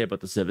bad to say about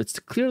the civ. It's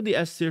clearly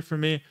S tier for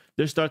me.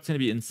 Their start's going to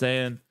be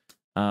insane.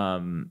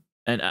 And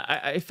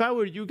if I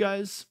were you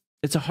guys,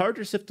 it's a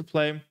harder civ to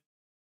play.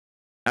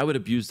 I would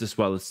abuse this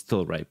while it's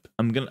still ripe.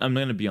 I'm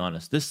gonna be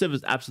honest. This civ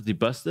is absolutely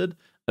busted.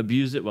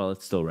 Abuse it while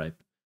it's still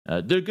ripe.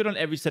 They're good on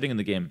every setting in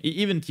the game,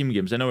 even team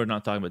games. I know we're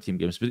not talking about team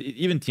games, but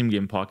even team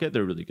game pocket,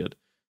 they're really good.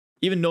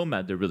 Even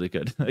Nomad, they're really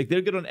good. Like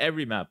they're good on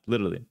every map,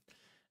 literally.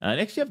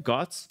 Next, you have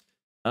Goths.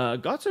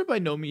 Goths are by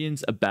no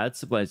means a bad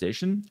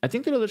civilization. I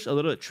think they're a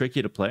little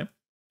tricky to play.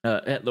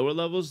 At lower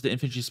levels, the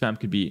infantry spam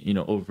could be, you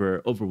know,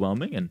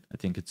 overwhelming, and I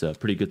think it's a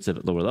pretty good civ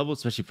at lower levels,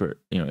 especially for,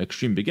 you know,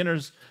 extreme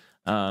beginners.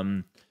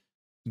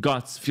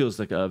 GOTS feels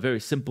like a very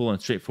simple and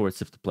straightforward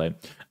civ to play.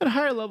 At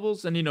higher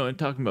levels, and, you know, in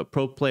talking about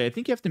pro play, I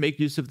think you have to make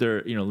use of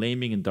their, you know,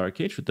 laming and dark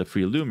age with the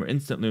free loom, or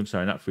instant loom.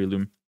 Sorry, not free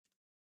loom.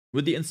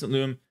 With the instant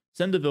loom,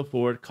 send the Vil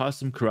forward, cause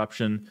some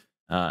corruption,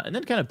 and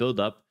then kind of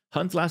build up.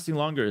 Hunt lasting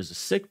longer is a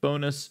sick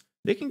bonus.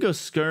 They can go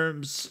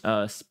skirms,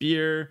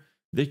 spear.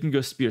 They can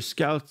go spear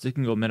scouts. They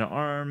can go meta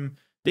arm.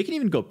 They can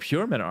even go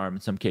pure meta arm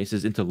in some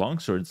cases into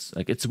longswords.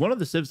 Like, it's one of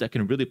the civs that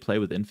can really play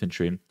with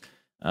infantry.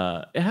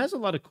 It has a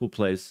lot of cool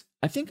plays.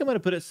 I think I'm going to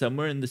put it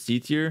somewhere in the C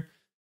tier.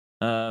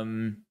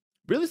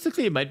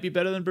 Realistically, it might be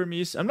better than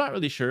Burmese. I'm not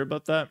really sure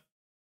about that.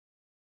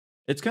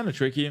 It's kind of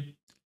tricky.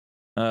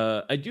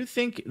 I do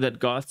think that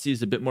Gothsy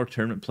is a bit more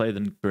tournament play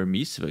than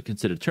Burmese if I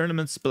consider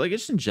tournaments, but like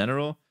just in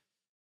general,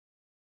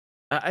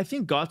 I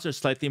think Goths are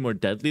slightly more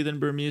deadly than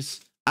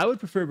Burmese. I would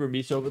prefer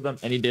Burmese over them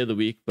any day of the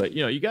week, but,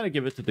 you know, you got to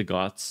give it to the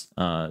Goths.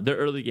 Their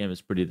early game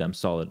is pretty damn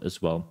solid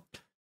as well.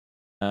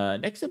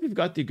 Next up, we've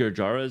got the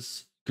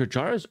Gurjaras.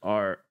 Gurjaras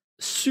are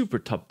super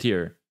top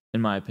tier,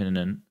 in my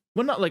opinion.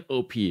 Well, not like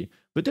OP,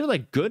 but they're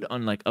like good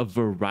on like a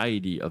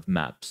variety of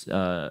maps.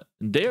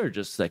 They are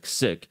just like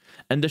sick.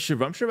 And the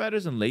Shivamsha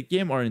Riders in late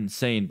game are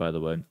insane, by the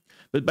way.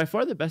 But by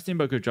far the best thing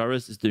about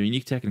Gurjaras is their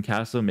unique tech in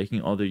Castle,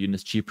 making all their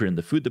units cheaper in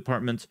the food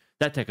department.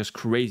 That tech is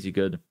crazy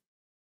good.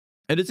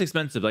 And it's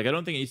expensive. Like, I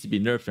don't think it needs to be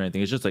nerfed or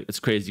anything. It's just like, it's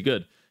crazy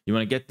good. You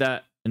want to get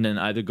that and then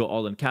either go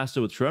all in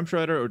Castle with Shivamsha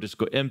Rider or just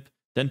go Imp,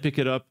 then pick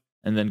it up,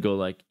 and then go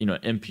like, you know,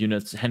 Imp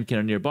units, Hen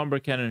Cannoneer, Bomber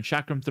Cannon,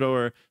 Chakram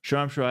Thrower,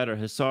 Shivamsha Rider,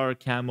 Hussar,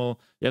 Camel.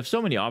 You have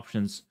so many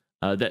options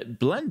that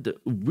blend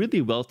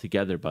really well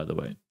together, by the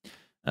way.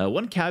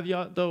 One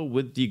caveat, though,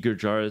 with the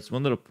Gurjaras,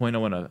 one little point I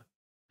want to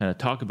kind of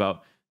talk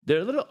about, they're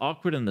a little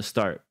awkward in the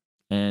start.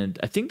 And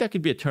I think that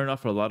could be a turnoff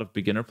for a lot of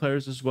beginner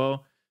players as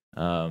well.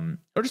 Or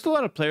just a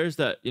lot of players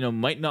that, you know,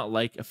 might not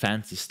like a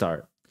fancy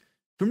start.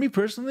 For me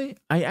personally,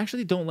 I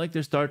actually don't like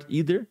their start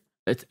either.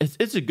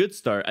 It's a good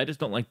start. I just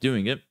don't like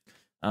doing it.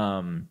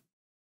 I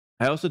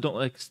also don't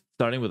like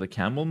starting with a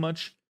camel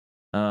much.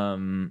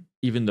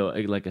 Even though,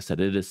 like I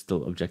said, it is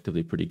still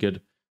objectively pretty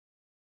good.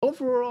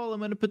 Overall, I'm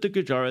going to put the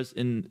Gujaras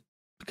in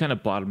kind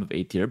of bottom of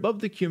A tier.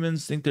 Above the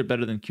Cumans, think they're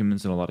better than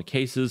Cumans in a lot of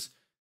cases.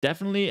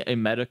 Definitely a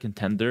meta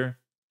contender,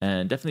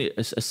 and definitely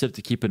a civ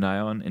to keep an eye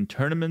on in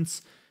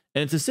tournaments.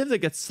 And it's a civ that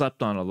gets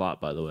slept on a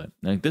lot, by the way.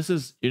 Like, this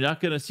is, you're not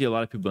going to see a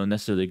lot of people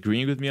necessarily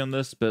agreeing with me on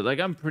this, but like,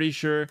 I'm pretty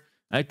sure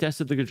I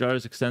tested the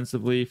Gujaras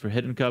extensively for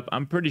Hidden Cup.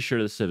 I'm pretty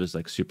sure the civ is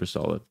like super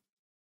solid.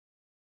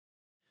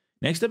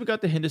 Next up, we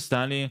got the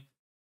Hindustani.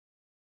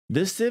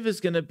 This civ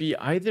is going to be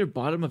either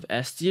bottom of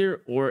S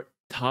tier or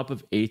top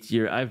of A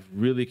tier. I've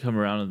really come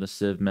around on the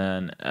civ,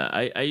 man.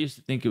 I used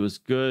to think it was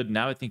good.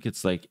 Now I think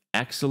it's like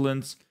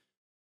excellent.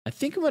 I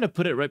think I'm going to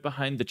put it right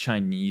behind the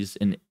Chinese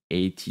in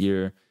A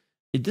tier.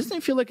 It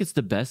doesn't feel like it's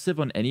the best civ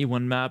on any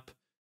one map,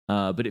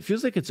 but it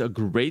feels like it's a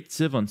great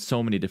civ on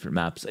so many different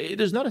maps.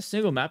 There's not a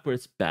single map where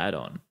it's bad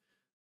on.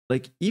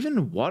 Like,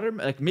 even water,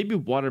 like maybe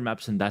water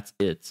maps and that's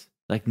it.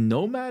 Like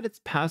Nomad, it's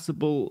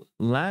passable.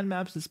 Land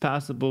maps, it's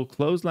passable.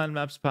 Closed land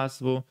maps,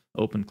 passable.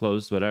 Open,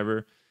 closed,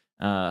 whatever.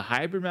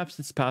 Hybrid maps,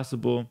 it's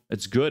passable.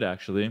 It's good,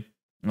 actually,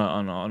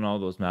 on all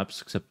those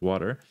maps except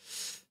water.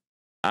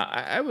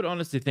 I would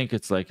honestly think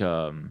it's like,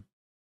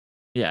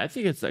 yeah, I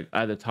think it's like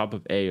either top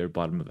of A or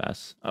bottom of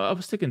S. I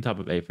was sticking top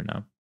of A for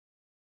now.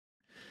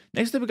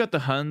 Next up, we got the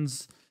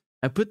Huns.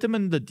 I put them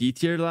in the D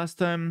tier last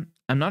time.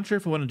 I'm not sure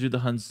if I want to do the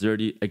Huns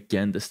dirty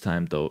again this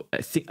time, though.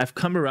 I think I've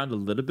come around a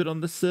little bit on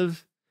the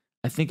civ.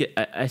 I think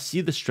I see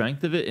the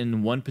strength of it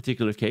in one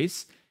particular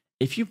case.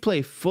 If you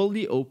play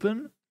fully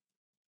open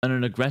on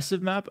an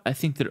aggressive map, I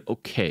think they're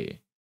okay.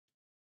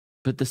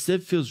 But the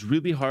civ feels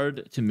really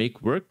hard to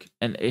make work,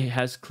 and it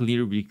has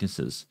clear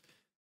weaknesses.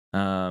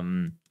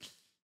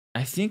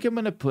 I think I'm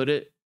going to put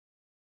it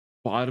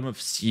bottom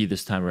of C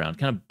this time around,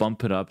 kind of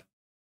bump it up.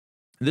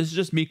 This is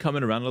just me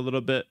coming around a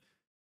little bit.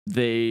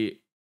 They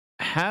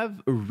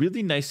have a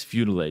really nice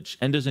feudal age,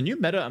 and there's a new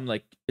meta. I'm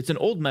like, it's an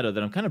old meta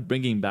that I'm kind of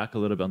bringing back a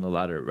little bit on the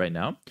ladder right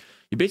now.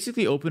 You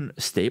basically open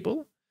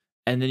stable,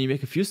 and then you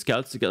make a few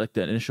scouts to get like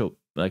the initial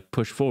like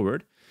push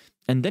forward,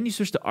 and then you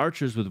switch to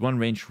archers with one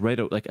range right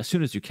out, like as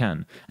soon as you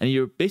can, and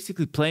you're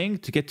basically playing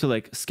to get to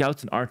like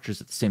scouts and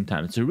archers at the same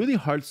time. It's a really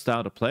hard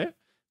style to play,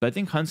 but I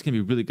think Huns can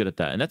be really good at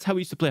that, and that's how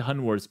we used to play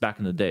Hun Wars back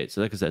in the day.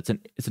 So like I said,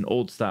 it's an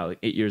old style, like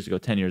 8 years ago,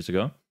 10 years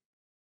ago.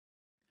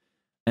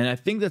 And I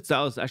think that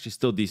style is actually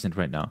still decent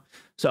right now.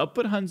 So I'll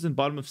put Huns in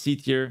bottom of C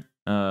tier.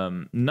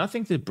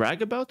 Nothing to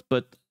brag about,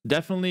 but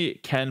definitely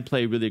can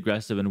play really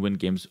aggressive and win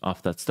games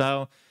off that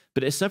style.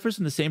 But it suffers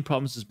from the same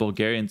problems as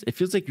Bulgarians. It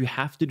feels like you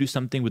have to do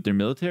something with their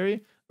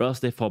military or else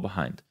they fall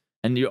behind.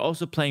 And you're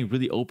also playing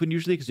really open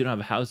usually because you don't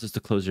have houses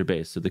to close your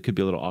base. So they could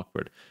be a little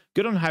awkward.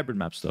 Good on hybrid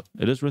maps, though.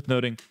 It is worth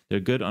noting.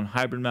 They're good on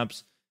hybrid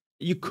maps.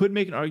 You could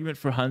make an argument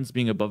for Huns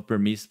being above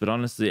Burmese, but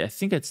honestly, I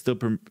think I'd still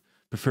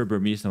prefer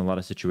Burmese in a lot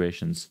of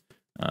situations.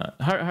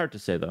 Hard to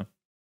say, though.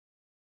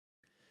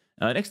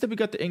 Next up, we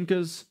got the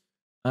Incas.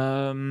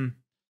 Um,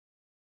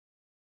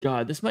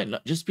 God, this might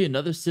not just be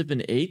another civ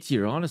in A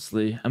tier,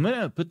 honestly. I'm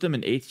gonna put them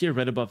in A tier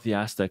right above the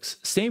Aztecs.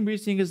 Same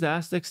reasoning as the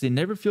Aztecs. They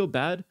never feel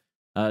bad.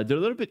 They're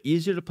a little bit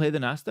easier to play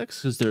than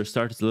Aztecs because their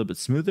start is a little bit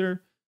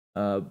smoother.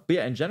 But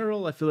yeah, in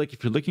general, I feel like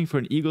if you're looking for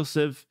an Eagle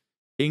civ,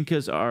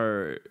 Incas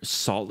are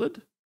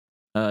solid.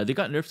 They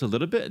got nerfed a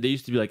little bit. They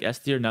used to be like S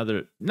tier. Now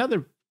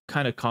they're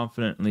kind of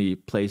confidently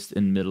placed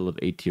in middle of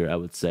A tier, I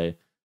would say.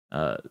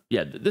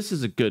 Yeah, this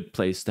is a good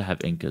place to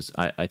have Incas.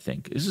 I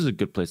think this is a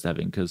good place to have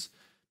Incas.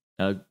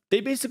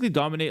 They basically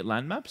dominate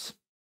land maps,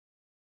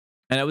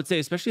 and I would say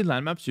especially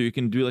land maps where you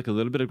can do like a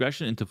little bit of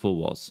aggression into full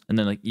walls, and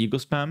then like eagle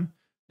spam.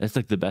 That's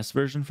like the best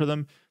version for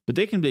them. But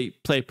they can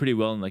play pretty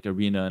well in like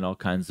arena and all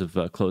kinds of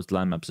closed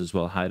land maps as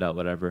well, hideout,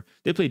 whatever.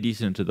 They play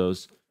decent into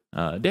those.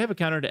 They have a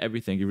counter to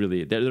everything.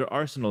 Their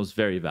arsenal is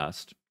very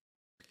vast.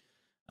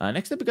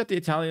 Next up, we got the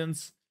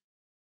Italians.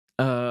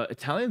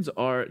 Italians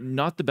are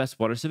not the best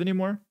water civ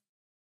anymore.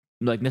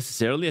 Like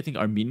necessarily, I think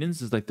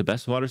Armenians is like the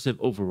best water civ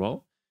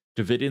overall.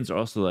 Dravidians are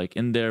also like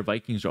in there.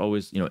 Vikings are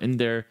always, in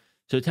there.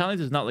 So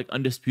Italians is not like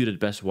undisputed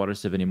best water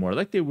civ anymore,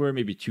 like they were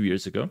maybe 2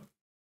 years ago.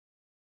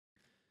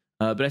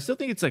 But I still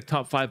think it's like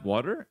top 5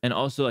 water and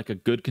also like a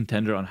good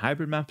contender on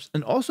hybrid maps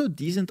and also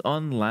decent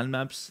on land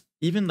maps.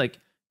 Even like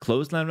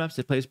closed land maps,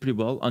 it plays pretty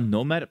well. On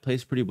Nomad, it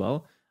plays pretty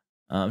well.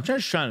 I'm trying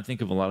to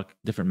think of a lot of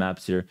different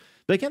maps here,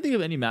 but I can't think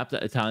of any map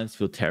that Italians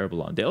feel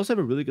terrible on. They also have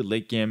a really good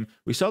late game.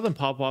 We saw them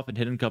pop off in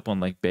Hidden Cup on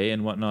like Bay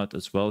and whatnot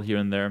as well here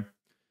and there.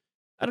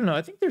 I don't know.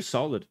 I think they're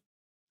solid.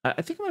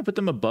 I think I'm going to put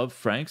them above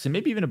Franks and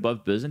maybe even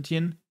above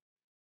Byzantine.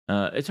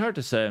 It's hard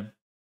to say.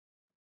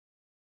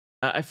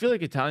 I feel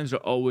like Italians are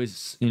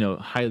always,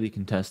 highly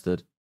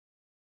contested.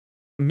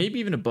 Maybe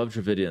even above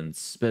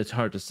Dravidians, but it's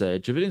hard to say.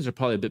 Dravidians are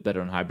probably a bit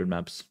better on hybrid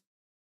maps.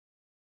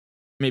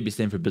 Maybe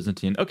same for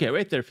Byzantine. Okay,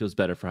 right there feels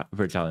better for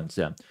Italians.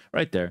 Yeah,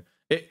 right there.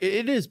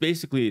 It is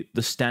basically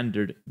the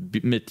standard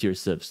mid-tier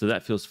civ, so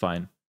that feels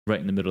fine. Right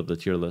in the middle of the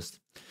tier list.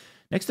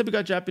 Next up, we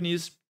got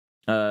Japanese.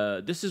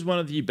 This is one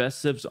of the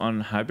best civs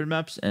on hybrid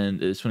maps, and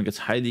this one gets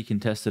highly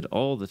contested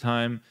all the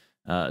time.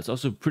 It's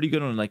also pretty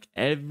good on like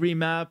every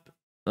map.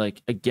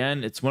 Like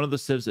again, it's one of the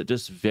civs that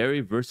just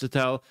very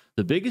versatile.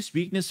 The biggest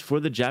weakness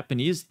for the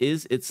Japanese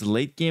is its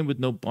late game with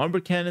no bomber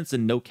cannons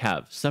and no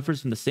cav.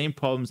 Suffers from the same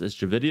problems as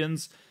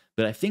Dravidians,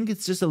 but I think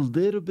it's just a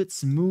little bit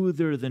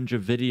smoother than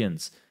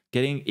Dravidians.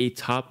 Getting a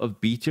top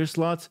of B tier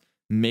slot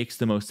makes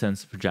the most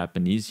sense for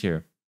Japanese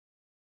here.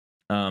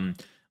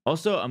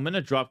 Also, I'm going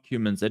to drop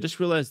humans. I just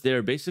realized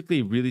they're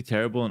basically really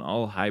terrible in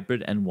all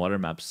hybrid and water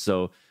maps.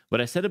 So what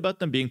I said about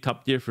them being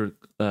top tier for,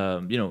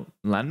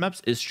 land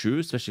maps is true,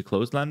 especially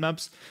closed land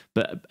maps.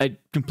 But I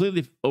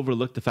completely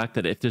overlooked the fact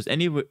that if there's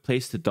any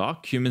place to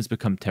dock, humans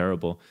become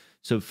terrible.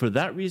 So for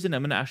that reason,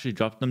 I'm going to actually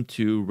drop them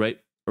to right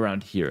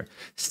around here.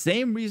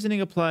 Same reasoning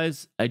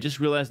applies. I just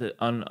realized that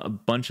on a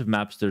bunch of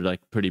maps, they're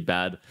like pretty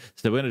bad.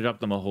 So we're going to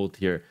drop them a whole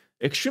tier.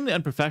 Extremely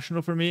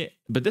unprofessional for me,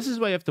 but this is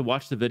why you have to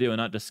watch the video and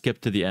not just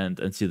skip to the end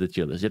and see the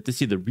tier list. You have to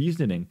see the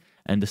reasoning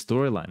and the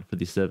storyline for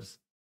these civs.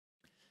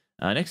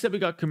 Next up, we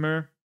got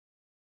Khmer.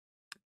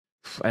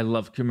 I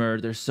love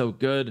Khmer. They're so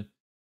good. I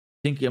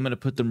think I'm going to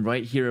put them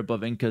right here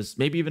above Incas,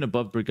 maybe even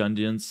above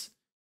Burgundians.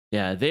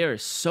 Yeah, they are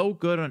so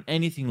good on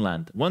anything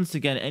land. Once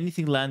again,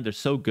 anything land, they're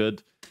so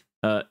good.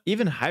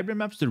 Even hybrid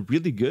maps, they're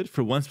really good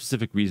for one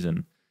specific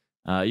reason.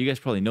 You guys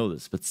probably know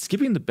this, but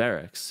skipping the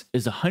barracks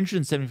is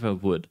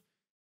 175 wood.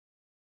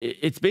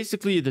 It's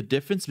basically the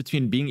difference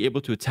between being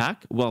able to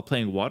attack while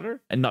playing water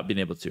and not being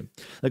able to.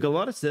 Like a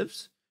lot of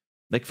civs,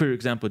 like for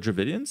example,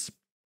 Dravidians,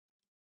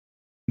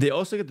 they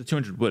also get the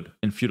 200 wood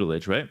in Feudal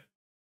Age, right?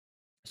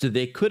 So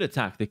they could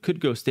attack, they could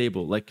go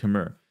stable like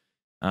Khmer,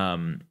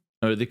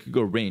 or they could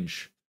go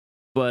range,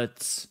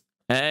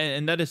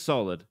 and that is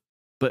solid.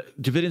 But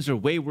Dravidians are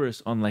way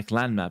worse on like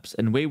land maps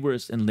and way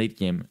worse in late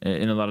game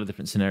in a lot of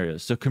different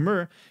scenarios. So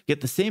Khmer get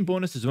the same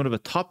bonus as one of a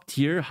top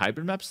tier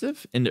hybrid map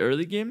civ in the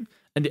early game,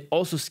 and they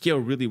also scale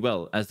really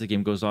well as the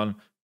game goes on.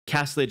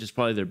 Castle Age is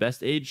probably their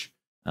best age,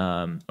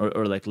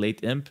 or like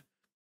late imp.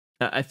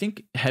 I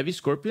think heavy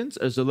scorpions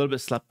is a little bit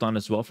slept on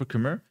as well for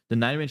Khmer. The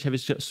 9-range heavy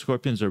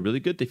scorpions are really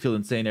good. They feel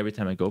insane every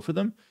time I go for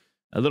them.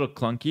 A little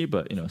clunky,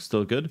 but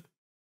still good.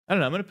 I don't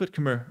know. I'm going to put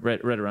Khmer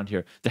right around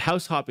here. The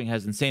house hopping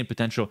has insane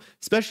potential,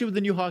 especially with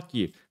the new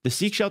hotkey. The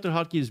Seek Shelter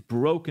hotkey is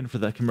broken for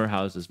the Khmer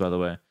houses, by the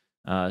way.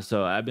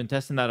 So I've been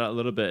testing that out a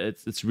little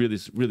bit. It's really,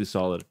 really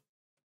solid.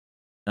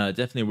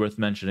 Definitely worth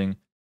mentioning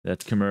that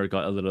Khmer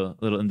got a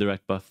little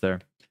indirect buff there.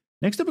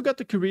 Next up, we got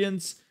the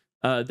Koreans.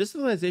 This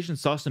civilization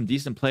saw some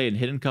decent play in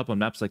Hidden Cup on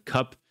maps like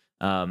Cup.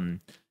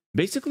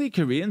 Basically,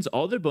 Koreans,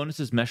 all their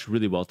bonuses mesh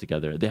really well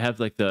together. They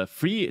have like the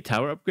free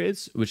tower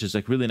upgrades, which is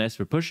like really nice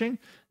for pushing.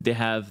 They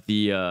have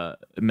the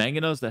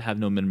mangonels that have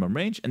no minimum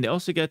range, and they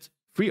also get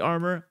free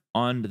armor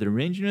on the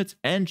range units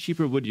and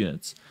cheaper wood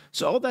units.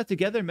 So all that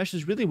together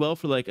meshes really well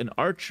for like an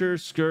archer,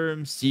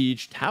 skirm,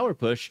 siege, tower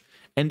push.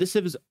 And this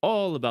civ is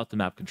all about the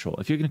map control.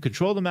 If you can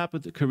control the map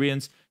with the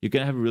Koreans, you're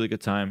going to have a really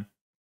good time.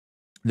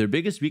 Their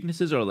biggest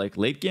weaknesses are like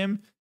late game,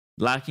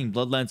 lacking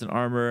bloodlines and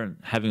armor, and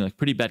having like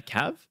pretty bad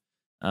cav.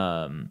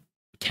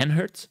 can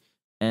hurt.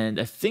 And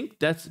I think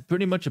that's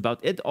pretty much about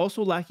it.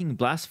 Also, lacking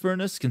Blast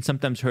Furnace can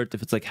sometimes hurt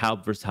if it's like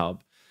Halb versus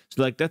Halb.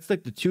 So like that's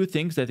like the two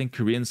things I think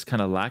Koreans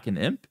kind of lack in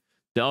Imp.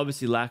 They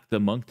obviously lack the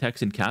Monk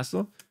Techs in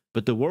Castle,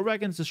 but the War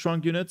Wagon's a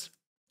strong unit.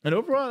 And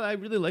overall, I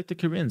really like the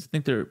Koreans. I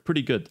think they're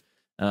pretty good.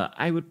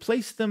 I would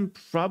place them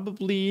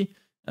probably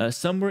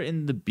somewhere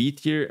in the B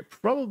tier,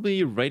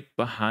 probably right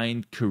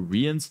behind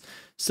Koreans.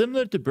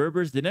 Similar to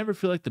Berbers, they never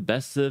feel like the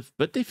best Civ,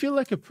 but they feel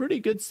like a pretty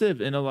good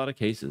Civ in a lot of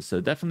cases. So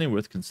definitely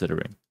worth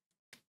considering.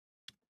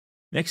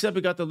 Next up,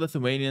 we got the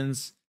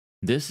Lithuanians.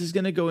 This is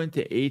going to go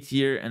into A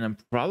tier, and I'm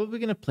probably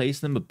going to place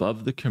them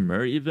above the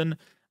Khmer even.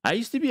 I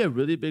used to be a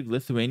really big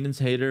Lithuanians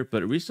hater,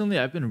 but recently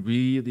I've been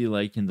really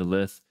liking the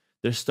Lith.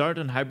 Their start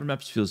on hybrid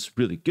maps feels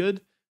really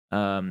good.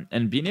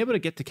 And being able to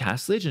get to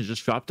Castle Age and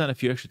just drop down a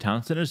few extra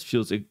town centers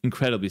feels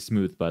incredibly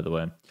smooth, by the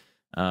way.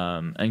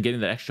 And getting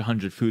that extra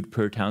 100 food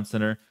per town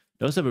center.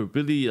 They also have a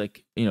really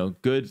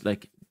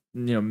good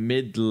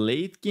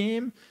mid-late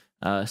game.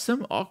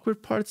 Some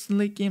awkward parts in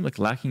late game, like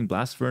lacking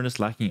Blast Furnace,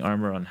 lacking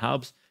armor on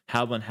Halbs.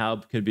 Halb on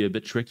Halb could be a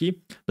bit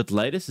tricky, but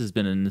Lytus has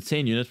been an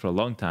insane unit for a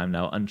long time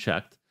now,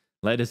 unchecked.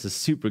 Lytus is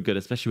super good,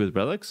 especially with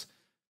relics.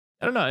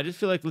 I don't know, I just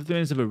feel like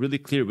Lithuanians have a really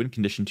clear win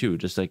condition too.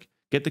 Just like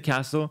get the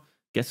castle,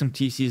 get some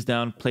TCs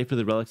down, play for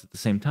the relics at the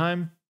same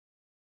time.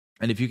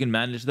 And if you can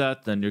manage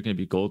that, then you're going to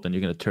be gold and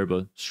you're going to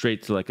turbo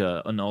straight to like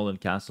an all-in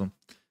castle.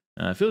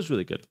 Feels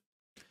really good.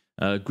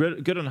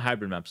 Good on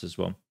hybrid maps as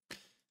well.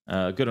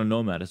 Good on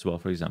Nomad as well,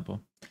 for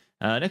example.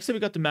 Next up, we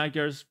got the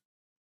Magyars.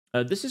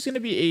 This is going to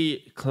be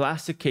a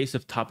classic case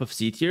of top of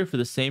C tier for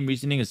the same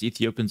reasoning as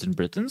Ethiopians and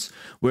Britons,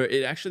 where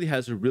it actually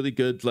has a really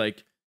good,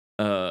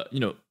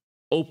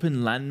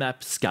 open land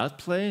map scout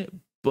play,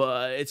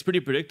 but it's pretty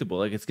predictable.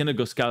 Like, it's going to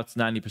go scouts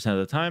 90% of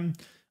the time.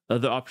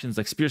 Other options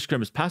like Spear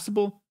Scrim is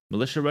passable.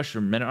 Militia Rush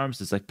or Men at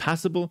Arms is like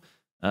passable.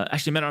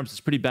 Actually, Men at Arms is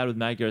pretty bad with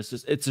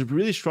Magyars. It's a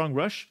really strong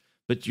rush,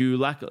 but you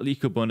lack an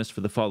eco bonus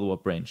for the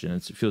follow-up range, and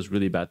it feels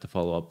really bad to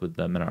follow up with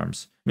Men at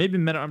Arms. Maybe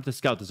Men at Arms to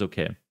scout is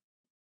okay.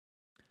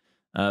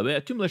 But yeah,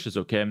 2 militias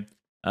okay.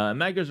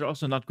 Magyars are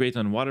also not great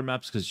on water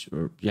maps because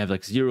you have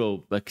like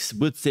 0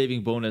 wood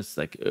saving bonus.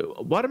 Like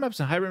water maps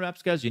and hybrid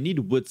maps, guys, you need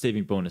wood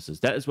saving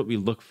bonuses. That is what we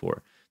look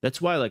for. That's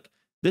why like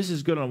this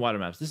is good on water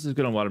maps. This is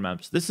good on water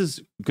maps. This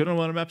is good on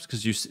water maps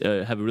because you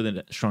have a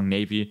really strong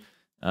navy.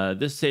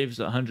 This saves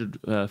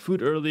 100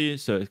 food early,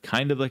 so it's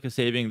kind of like a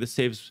saving. This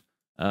saves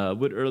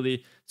wood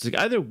early. It's like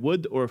either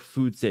wood or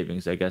food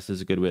savings, I guess is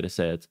a good way to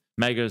say it.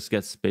 Magyars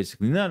gets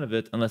basically none of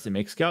it unless it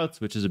makes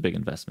scouts, which is a big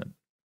investment.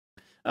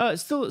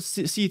 It's still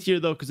C tier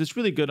though, because it's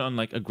really good on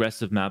like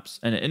aggressive maps,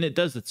 and it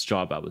does its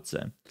job, I would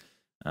say.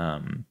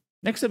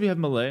 Next up, we have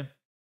Malay.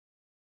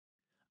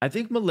 I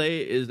think Malay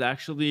is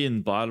actually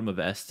in bottom of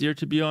S tier,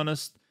 to be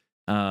honest.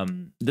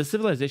 The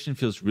civilization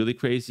feels really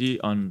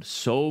crazy on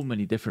so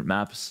many different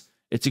maps.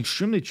 It's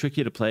extremely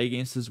tricky to play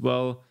against as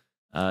well.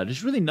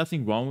 There's really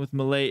nothing wrong with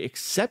Malay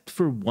except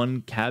for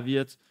one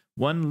caveat,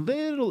 one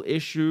little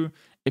issue.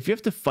 If you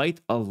have to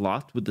fight a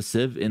lot with the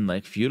Civ in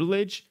like Feudal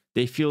Age,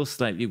 they feel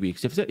slightly weak.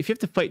 So if you have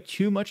to fight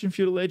too much in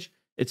Feudal Age,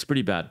 it's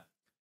pretty bad.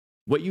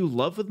 What you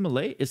love with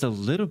Malay is a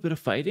little bit of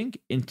fighting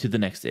into the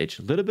next age.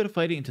 A little bit of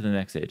fighting into the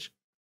next age.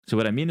 So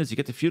what I mean is you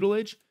get to Feudal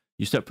Age,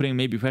 you start putting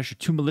maybe pressure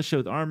 2 militia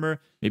with armor,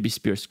 maybe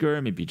spear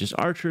skur, maybe just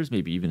archers,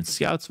 maybe even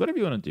scouts, whatever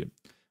you want to do.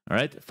 All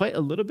right, fight a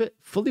little bit,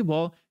 fully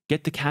wall,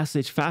 get the Castle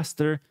Age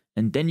faster,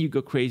 and then you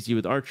go crazy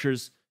with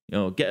archers.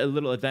 Get a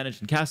little advantage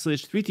in Castle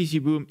Age, 3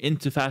 TC boom,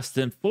 into fast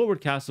stim,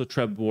 forward castle,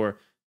 treb war.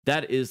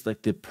 That is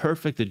like the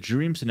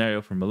dream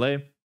scenario for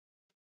Malay.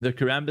 Their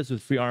Karambas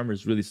with free armor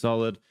is really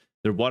solid.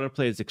 Their water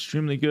play is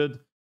extremely good.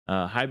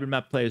 Hybrid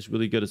map play is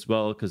really good as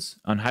well, because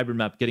on hybrid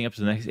map, getting up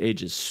to the next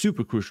age is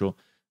super crucial.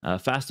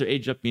 Faster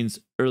age up means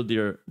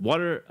earlier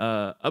water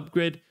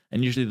upgrade,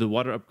 and usually the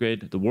water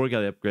upgrade, the war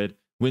galley upgrade,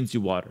 wins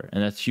you water,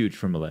 and that's huge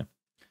for Malay.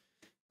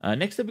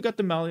 Next up, we got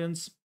the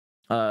Malians.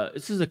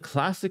 This is a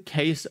classic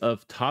case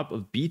of top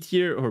of B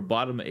tier or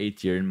bottom of A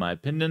tier, in my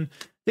opinion.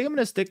 I think I'm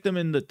going to stick them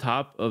in the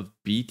top of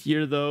B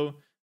tier, though.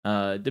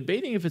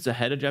 Debating if it's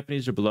ahead of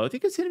Japanese or below. I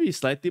think it's going to be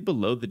slightly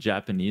below the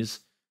Japanese.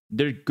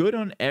 They're good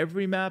on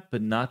every map,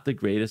 but not the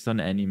greatest on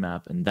any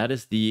map. And that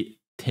is the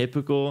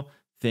typical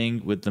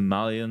thing with the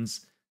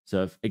Malians.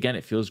 So, again,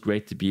 it feels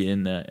great to be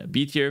in the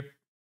B tier.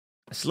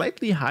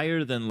 Slightly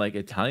higher than like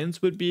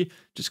Italians would be,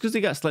 just because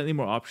they got slightly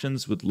more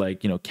options with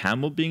like,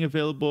 Camel being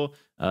available.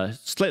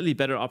 Slightly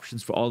better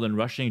options for all-in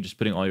rushing, just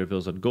putting all your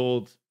vills on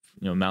gold.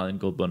 Malian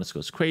gold bonus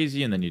goes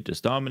crazy, and then you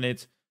just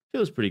dominate.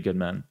 Feels pretty good,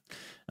 man.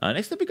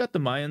 Next up, we got the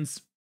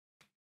Mayans.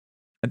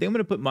 I think I'm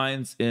going to put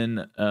Mayans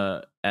in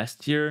S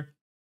tier.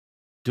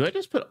 Do I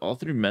just put all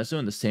 3 Meso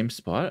in the same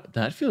spot?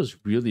 That feels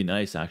really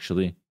nice,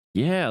 actually.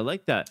 Yeah, I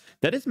like that.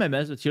 That is my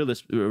Meso tier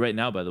list right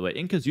now, by the way.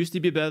 Incas used to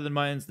be better than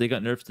Mayans. They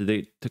got nerfed.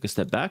 They took a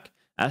step back.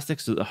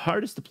 Aztecs are the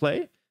hardest to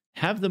play,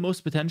 have the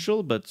most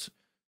potential, but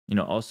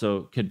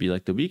also could be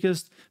like the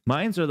weakest.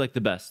 Mayans are like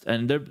the best,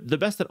 and they're the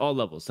best at all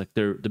levels. Like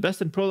they're the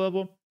best in pro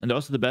level, and they're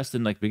also the best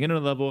in like beginner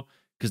level.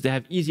 because they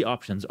have easy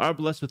options.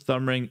 Arbalest with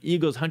Thumb Ring,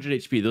 Eagles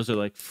 100 HP. Those are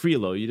like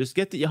freelo. You just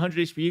get the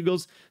 100 HP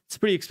Eagles. It's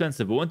pretty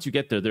expensive, but once you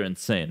get there, they're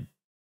insane.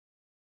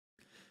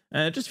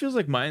 And it just feels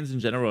like mines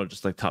in general are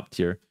just like top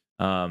tier.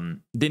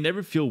 They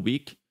never feel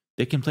weak.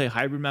 They can play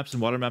hybrid maps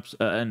and water maps,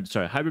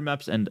 hybrid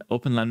maps and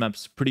open land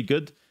maps pretty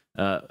good.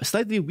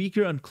 Slightly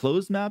weaker on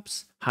closed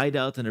maps,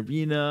 hideout and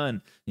arena,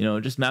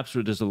 and just maps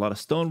where there's a lot of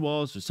stone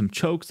walls or some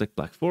chokes like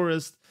Black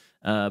Forest.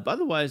 But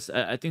otherwise,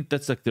 I think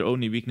that's like their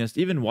only weakness.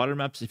 Even water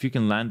maps, if you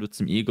can land with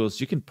some eagles,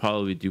 you can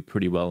probably do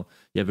pretty well.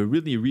 You have a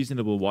really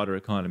reasonable water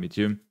economy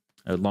too.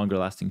 A longer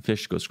lasting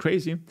fish goes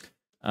crazy.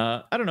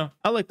 I don't know.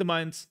 I like the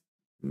mines.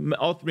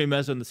 All three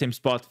meso in the same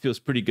spot feels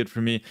pretty good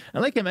for me.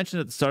 And like I mentioned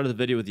at the start of the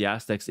video with the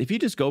Aztecs, if you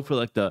just go for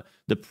like the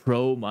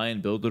pro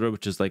mine builder,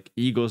 which is like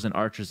eagles and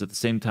archers at the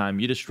same time,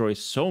 you destroy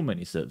so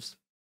many civs.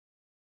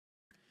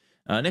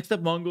 Next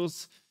up,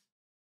 Mongols.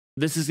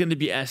 This is going to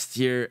be S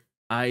tier.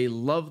 I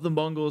love the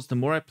Mongols. The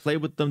more I play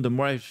with them, the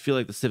more I feel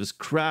like the civ is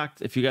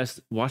cracked. If you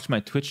guys watch my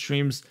Twitch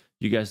streams,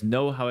 you guys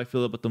know how I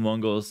feel about the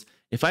Mongols.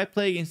 If I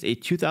play against a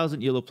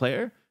 2000 elo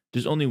player,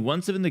 there's only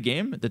one civ in the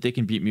game that they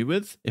can beat me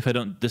with if I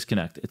don't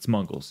disconnect. It's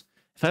Mongols.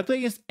 If I play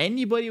against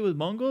anybody with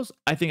Mongols,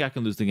 I think I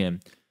can lose the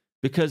game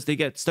because they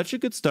get such a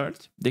good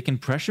start. They can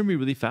pressure me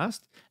really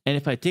fast. And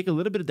if I take a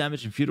little bit of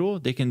damage in feudal,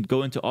 they can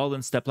go into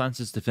all-in step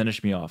lances to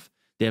finish me off.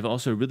 They have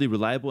also a really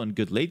reliable and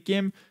good late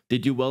game. They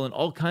do well in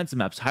all kinds of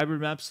maps,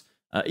 hybrid maps,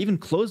 even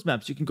closed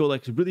maps. You can go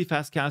like really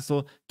fast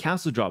castle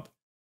drop,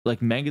 like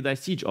Mangadai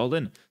Siege all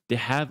in. They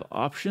have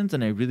options,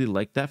 and I really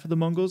like that for the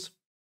Mongols.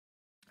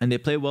 And they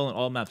play well in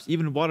all maps,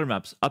 even water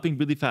maps, upping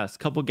really fast.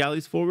 Couple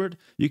galleys forward,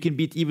 you can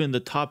beat even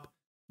the top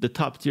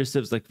tier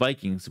civs like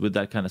Vikings with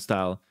that kind of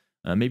style.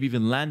 Maybe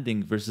even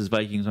landing versus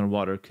Vikings on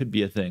water could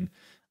be a thing.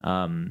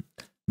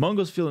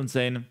 Mongols feel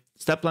insane.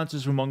 Step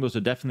lancers for Mongols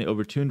are definitely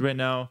overtuned right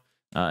now.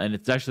 And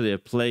it's actually a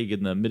plague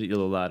in the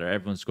mid-elo ladder.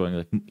 Everyone's going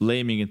like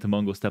laming into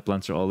Mongol step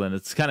lancer all in.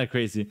 It's kind of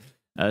crazy.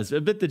 It's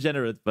a bit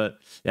degenerate, but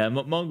yeah,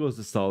 Mongols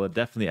is solid.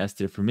 Definitely S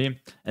tier for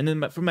me. And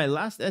then for my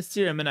last S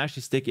tier, I'm going to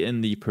actually stick it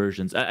in the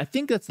Persians. I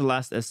think that's the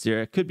last S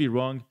tier. I could be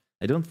wrong.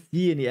 I don't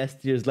see any S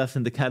tiers left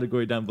in the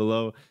category down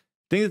below. I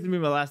think it's going to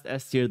be my last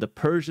S tier. The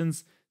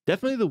Persians,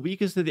 definitely the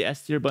weakest of the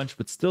S tier bunch,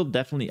 but still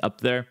definitely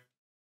up there.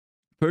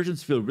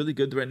 Persians feel really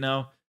good right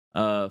now.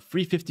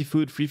 Free 50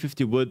 food, free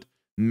 50 wood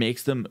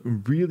makes them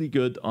really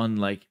good on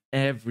like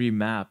every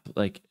map.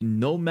 Like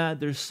Nomad,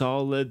 they're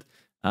solid.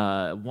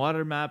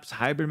 Water maps,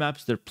 hybrid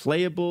maps, they're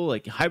playable.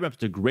 Like hybrid maps,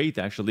 they're great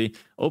actually.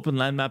 Open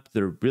land map,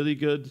 they're really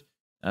good.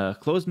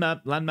 Closed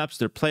map, land maps,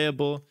 they're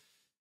playable.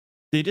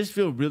 They just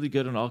feel really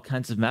good on all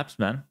kinds of maps,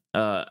 man.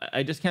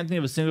 I just can't think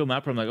of a single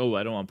map where I'm like, oh,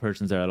 I don't want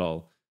Persians there at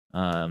all.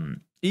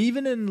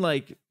 Even in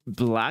like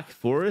Black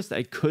Forest,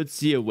 I could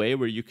see a way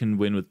where you can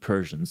win with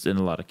Persians in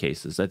a lot of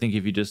cases. I think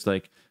if you just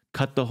like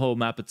cut the whole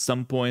map at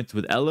some point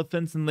with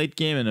elephants in late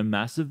game and a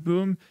massive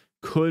boom,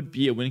 could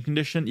be a win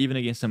condition even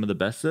against some of the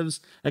best civs.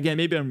 Again,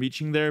 maybe I'm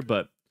reaching there,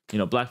 but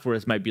Black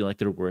Forest might be like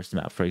their worst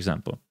map, for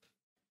example.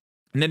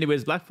 And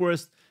anyways, Black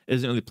Forest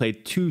isn't really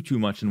played too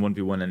much in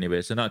 1v1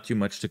 anyway, so not too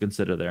much to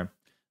consider there.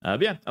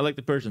 But yeah, I like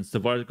the Persians.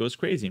 Tavar goes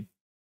crazy.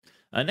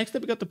 Next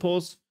up, we got the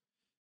Poles.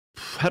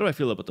 How do I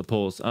feel about the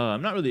Poles?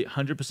 I'm not really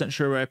 100%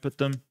 sure where I put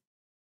them.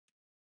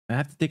 I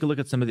have to take a look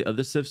at some of the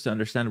other civs to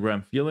understand where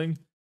I'm feeling.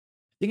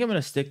 I think I'm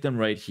going to stick them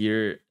right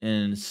here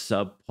in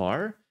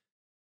subpar.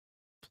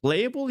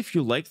 Playable if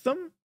you like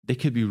them. They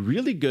could be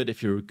really good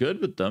if you're good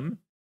with them.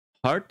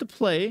 Hard to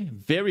play,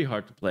 very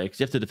hard to play,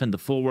 because you have to defend the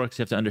full works.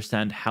 You have to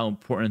understand how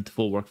important the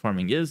full work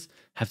farming is.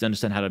 Have to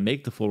understand how to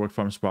make the full work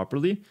farms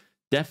properly.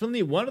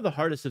 Definitely one of the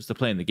hardest civs to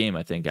play in the game,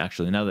 I think,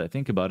 actually, now that I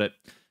think about it.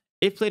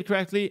 If played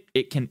correctly,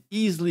 it can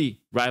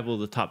easily rival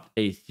the top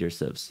 8th tier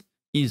civs.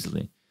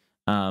 Easily.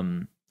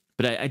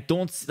 But I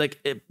don't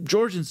like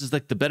Georgians is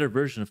like the better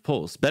version of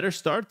Poles. Better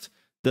start.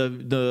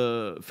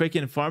 The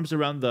freaking farms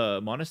around the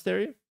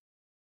monastery,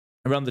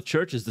 around the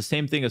church, is the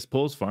same thing as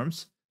Poles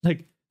farms.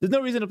 Like, there's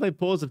no reason to play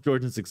Poles if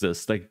Georgians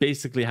exist. Like,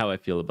 basically how I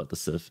feel about the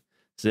civ.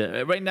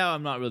 So right now,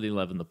 I'm not really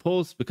loving the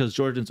Poles because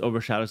Georgians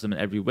overshadows them in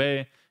every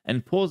way.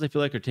 And Poles, I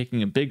feel like, are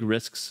taking big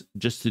risks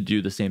just to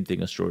do the same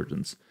thing as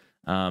Georgians.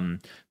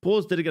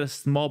 Poles did get a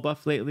small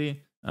buff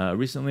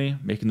recently,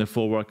 making their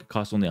full work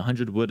cost only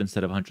 100 wood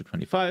instead of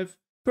 125.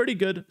 Pretty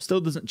good.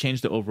 Still doesn't change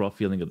the overall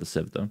feeling of the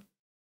civ, though.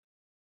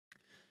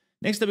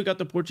 Next up, we got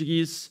the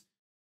Portuguese.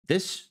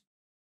 This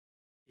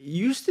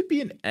used to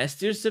be an S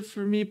tier civ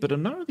for me, but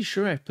I'm not really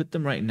sure I put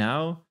them right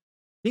now.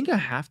 I think I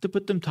have to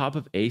put them top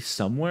of A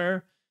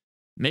somewhere.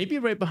 Maybe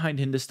right behind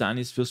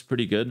Hindustanis feels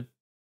pretty good.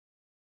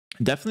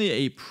 Definitely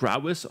a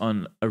prowess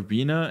on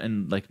arena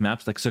and like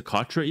maps like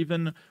Socotra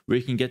even, where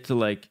you can get to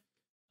like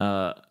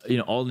all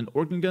in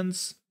organ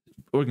guns.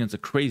 Organ guns are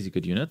crazy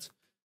good units.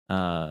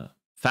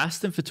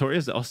 Fast and Fitoria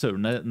is also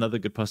another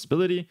good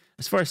possibility.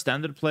 As far as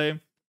standard play,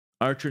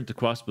 Archer into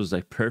crossbow is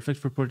like perfect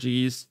for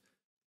Portuguese.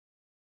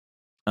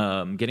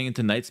 Getting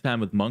into night spam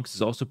with monks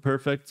is also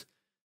perfect.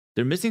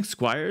 They're missing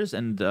squires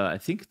and I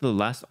think the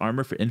last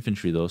armor for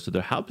infantry though, so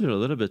their halbs are a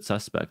little bit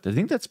suspect. I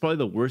think that's probably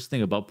the worst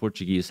thing about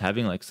Portuguese,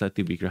 having like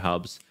slightly weaker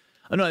halbs.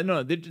 Oh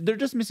no, they're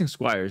just missing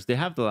squires. They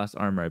have the last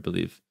armor, I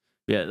believe.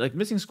 Yeah, like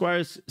missing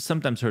squires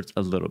sometimes hurts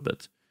a little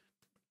bit.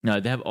 No,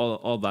 they have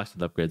all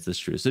blacksmith upgrades. That's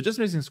true. So just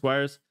missing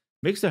squires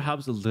makes their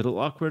halbs a little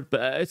awkward,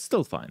 but it's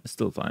still fine. It's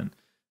still fine.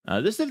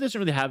 This civ doesn't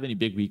really have any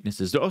big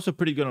weaknesses. They're also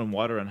pretty good on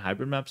water and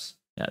hybrid maps.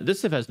 Yeah, this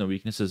civ has no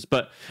weaknesses,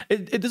 but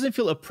it doesn't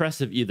feel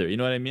oppressive either. You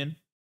know what I mean?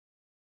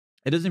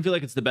 It doesn't feel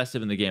like it's the best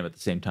civ in the game at the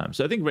same time.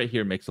 So I think right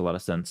here makes a lot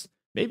of sense.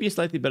 Maybe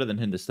slightly better than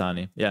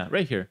Hindustani. Yeah,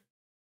 right here.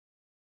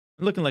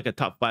 Looking like a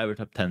top 5 or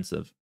top 10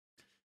 civ.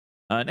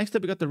 Next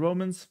up, we got the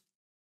Romans.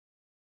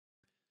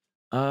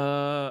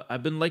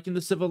 I've been liking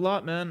the civ a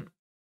lot, man.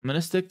 I'm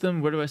gonna stick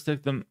them. Where do I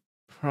stick them?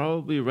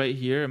 Probably right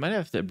here. I might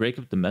have to break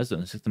up the Mezzo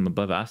and stick them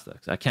above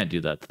Aztecs. I can't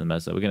do that to the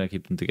Mezzo. We're gonna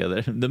keep them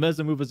together. The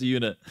Mezzo move as a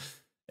unit.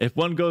 If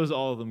one goes,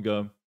 all of them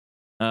go.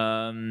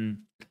 Now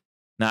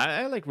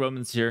I like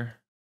Romans here.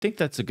 I think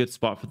that's a good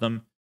spot for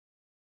them.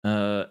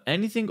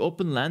 Anything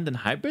open land and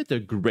hybrid, they're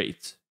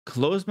great.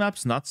 Closed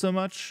maps, not so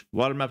much.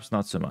 Water maps,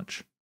 not so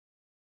much.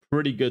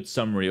 Pretty good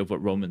summary of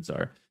what Romans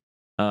are.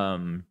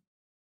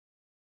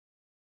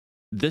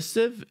 This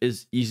civ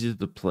is easy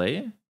to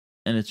play,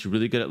 and it's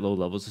really good at low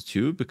levels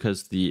too,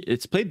 because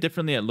it's played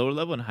differently at lower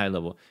level and high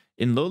level.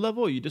 In low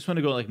level, you just want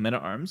to go like meta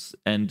arms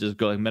and just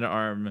go like meta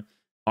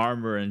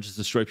armor and just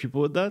destroy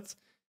people with that.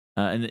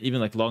 And even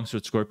like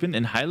longsword scorpion.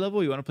 In high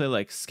level, you want to play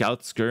like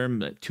scout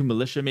skirm, 2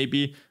 militia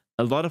maybe,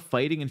 a lot of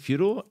fighting in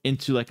feudal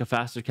into like a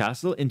faster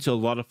castle, into a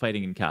lot of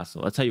fighting in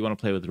castle. That's how you want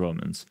to play with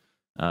Romans.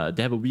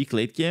 They have a weak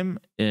late game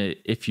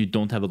if you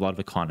don't have a lot of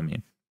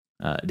economy.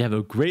 They have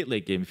a great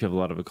late game if you have a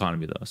lot of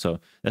economy though. So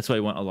that's why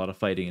you want a lot of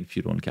fighting in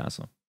feudal and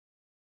castle.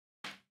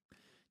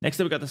 Next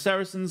up, we got the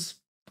Saracens.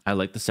 I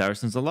like the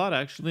Saracens a lot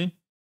actually,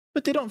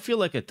 but they don't feel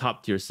like a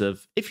top tier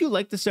civ. If you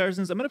like the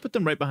Saracens, I'm going to put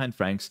them right behind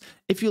Franks.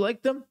 If you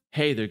like them,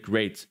 hey, they're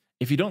great.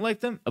 If you don't like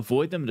them,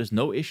 avoid them. There's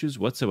no issues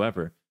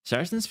whatsoever.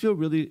 Saracens feel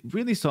really,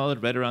 really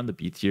solid right around the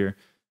B tier.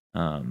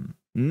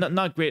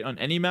 Not great on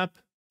any map,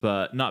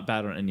 but not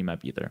bad on any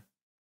map either.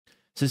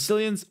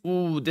 Sicilians,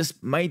 ooh,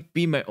 this might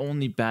be my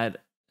only bad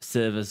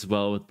civ as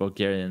well with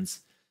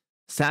Bulgarians.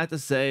 Sad to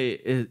say,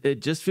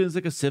 it just feels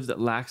like a civ that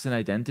lacks an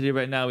identity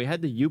right now. We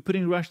had the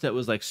U-putting rush that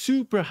was like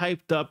super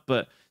hyped up,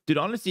 but dude,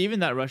 honestly,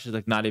 even that rush is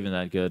like not even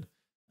that good.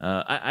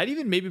 I'd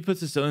even maybe put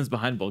Sicilians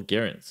behind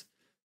Bulgarians.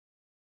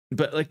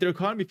 But like their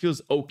economy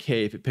feels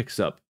okay if it picks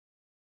up.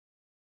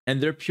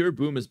 And their pure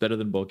boom is better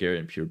than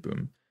Bulgarian pure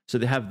boom. So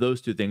they have those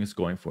two things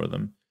going for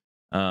them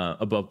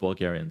above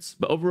Bulgarians.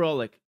 But overall,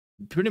 like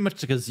pretty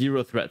much like a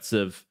zero threat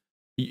civ.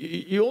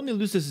 You only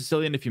lose to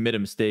Sicilian if you made a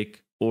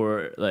mistake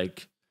or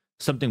like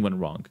something went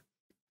wrong.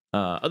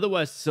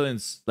 Otherwise,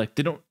 Sicilians, like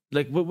they don't,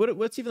 like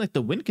what's even like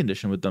the win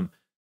condition with them?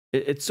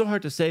 It's so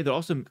hard to say. There are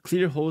also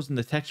clear holes in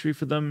the tech tree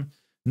for them.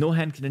 No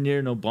hand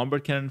cannoneer, no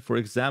bombard cannon, for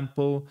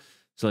example.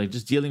 So like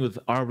just dealing with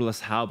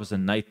arbalest halb is a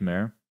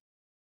nightmare.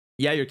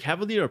 Yeah, your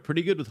cavalry are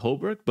pretty good with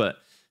Holberg, but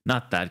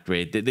not that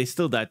great. They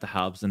still died to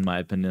halbs, in my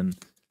opinion.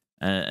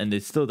 And they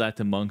still died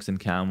to monks and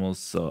camels.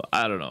 So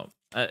I don't know.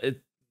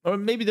 Or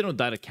maybe they don't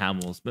die to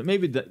camels, but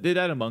maybe they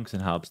die to monks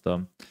and halbs,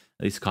 though.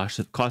 At least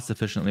cost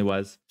efficiently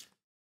wise.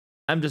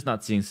 I'm just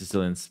not seeing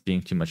Sicilians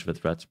being too much of a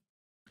threat.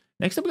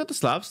 Next up, we got the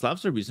Slavs.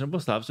 Slavs are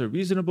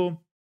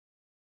reasonable.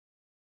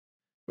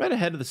 Right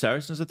ahead of the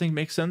Saracens, I think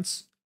makes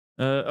sense.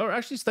 Or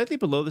actually slightly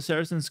below the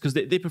Saracens, because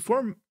they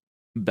perform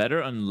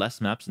better on less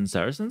maps than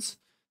Saracens.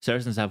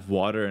 Saracens have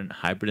water and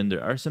hybrid in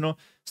their arsenal.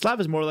 Slav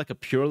is more like a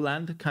pure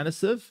land kind of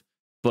civ,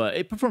 but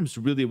it performs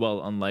really well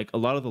on like a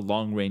lot of the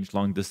long range,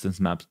 long distance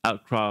maps.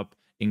 Outcrop,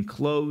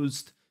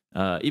 Enclosed,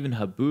 even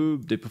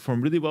Haboob. They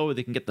perform really well where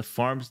they can get the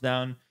farms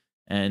down,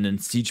 and then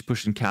siege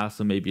push and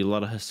castle, maybe a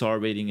lot of Hussar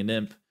raiding and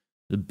imp.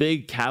 The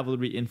big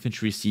cavalry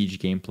infantry siege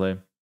gameplay.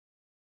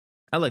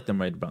 I like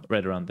them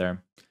right around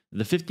there.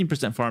 The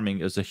 15%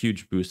 farming is a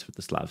huge boost for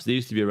the Slavs. They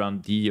used to be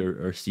around D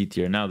or C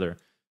tier. Now they're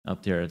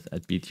up there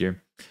at B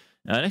tier.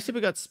 Next up,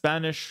 we got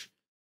Spanish.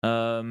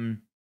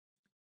 I'm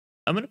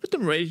going to put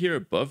them right here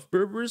above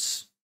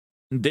Berbers.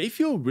 They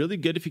feel really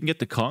good if you can get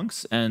the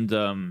conks. And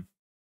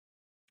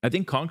I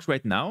think conks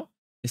right now,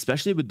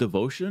 especially with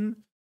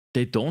devotion,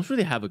 they don't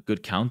really have a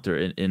good counter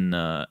in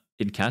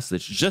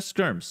Castlage. Just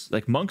skirms.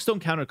 Like monks don't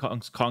counter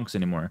conks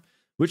anymore,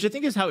 which I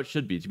think is how it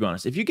should be, to be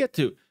honest. If you get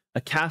to a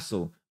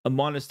castle, a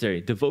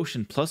monastery,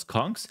 devotion plus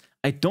conks,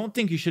 I don't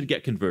think you should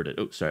get converted.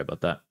 Oh, sorry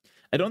about that.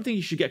 I don't think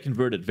you should get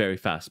converted very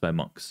fast by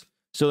monks.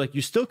 So like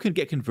you still could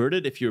get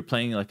converted if you were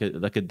playing like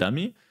a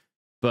dummy,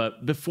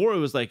 but before it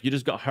was like you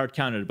just got hard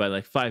countered by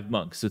like 5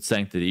 monks with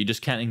Sanctity. You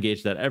just can't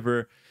engage that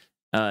ever.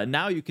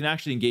 Now you can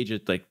actually engage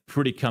it like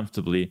pretty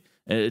comfortably.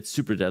 It's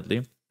super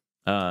deadly.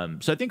 So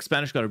I think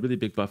Spanish got a really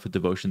big buff with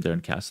devotion there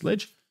in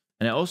Castlage,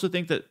 and I also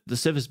think that the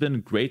civ has been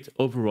great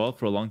overall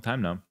for a long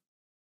time now.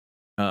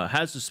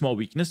 Has a small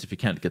weakness if you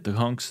can't get the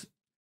honks.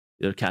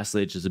 Their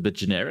Castlage is a bit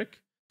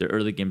generic. Their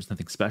early game is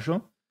nothing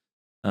special.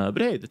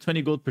 But hey, the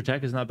 20 gold per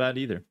tech is not bad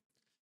either.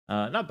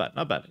 Not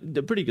bad.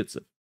 They're pretty good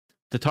civ.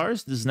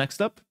 Tatars, this is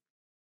next up.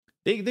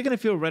 They're gonna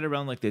feel right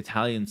around like the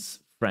Italians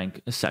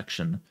Frank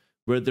section,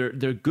 where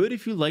they're good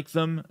if you like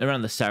them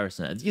around the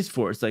Saracen. These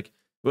four, it's like,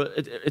 well,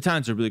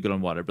 Italians are really good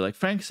on water, but like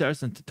Frank,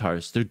 Saracen,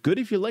 Tatars, they're good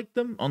if you like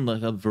them on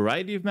like a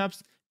variety of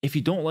maps. If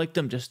you don't like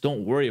them, just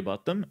don't worry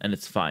about them, and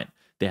it's fine.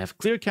 They have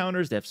clear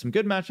counters. They have some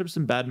good matchups,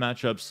 some bad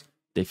matchups.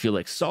 They feel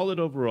like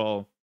solid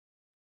overall.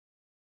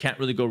 Can't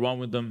really go wrong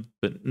with them,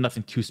 but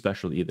nothing too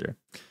special either.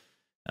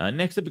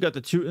 Next up, we got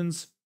the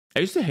Teutons. I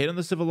used to hate on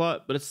the Civ a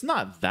lot, but it's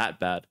not that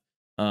bad.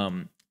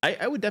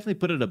 I would definitely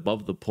put it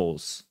above the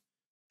Poles.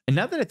 And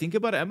now that I think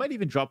about it, I might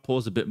even drop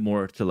Poles a bit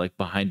more to like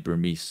behind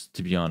Burmese,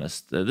 to be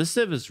honest. This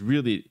Civ is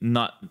really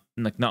not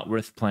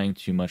worth playing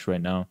too much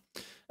right now.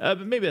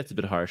 But maybe that's a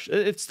bit harsh.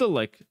 It's still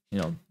like, you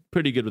know,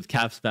 pretty good with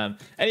cap spam.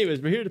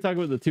 Anyways, we're here to talk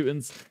about the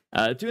Teutons.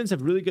 Teutons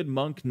have really good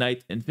monk,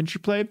 knight, infantry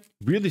play.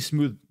 Really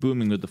smooth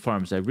booming with the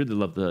farms. I really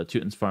love the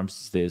Teutons farms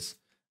these days.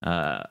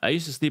 I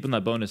used to sleep on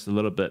that bonus a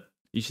little bit.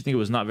 You used to think it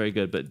was not very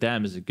good, but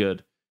damn, is it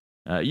good.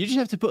 You just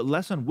have to put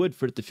less on wood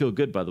for it to feel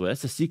good, by the way.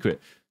 That's the secret.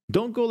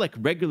 Don't go like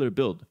regular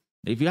build.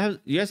 If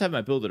you guys have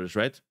my builders,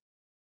 right?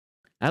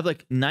 I have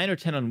like 9 or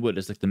 10 on wood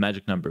as like the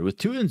magic number. With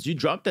Teutons, you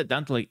drop that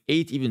down to like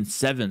 8, even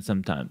 7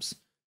 sometimes.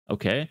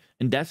 Okay?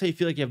 And that's how you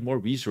feel like you have more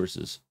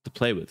resources to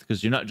play with,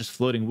 because you're not just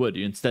floating wood.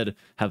 You instead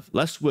have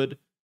less wood,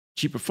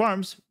 cheaper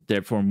farms,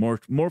 therefore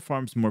more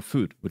farms, more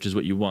food, which is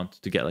what you want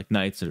to get like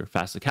knights or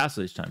faster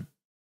castle each time.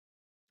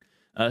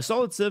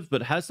 Solid Civ,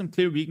 but has some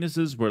clear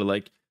weaknesses where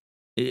like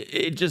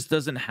it just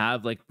doesn't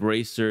have like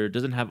Bracer,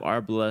 doesn't have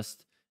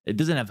Arbalest, it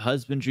doesn't have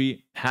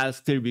Husbandry, has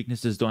clear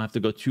weaknesses. Don't have to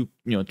go too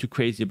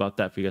crazy about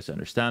that for you guys to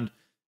understand.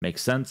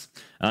 Makes sense.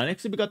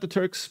 Next up, we got the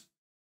Turks.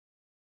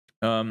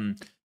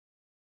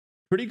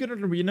 Pretty good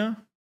on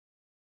Arena.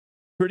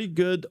 Pretty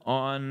good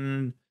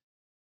on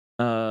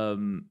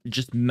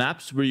just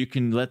maps where you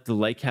can let the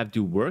Lycav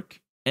do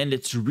work. And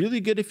it's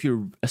really good if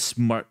you're a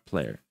smart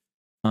player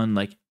on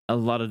like a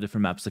lot of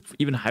different maps. Like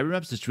even hybrid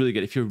maps, it's really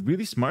good. If you're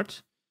really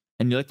smart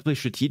and you like to play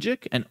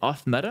strategic and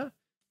off meta,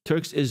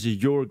 Turks is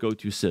your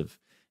go-to Civ.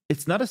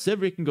 It's not a Civ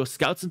where you can go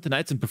scouts into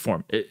knights and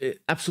perform. It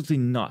absolutely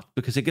not,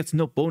 because it gets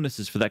no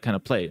bonuses for that kind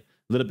of play. A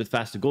little bit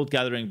faster gold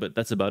gathering, but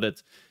that's about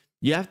it.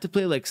 You have to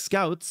play like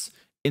scouts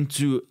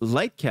into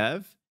light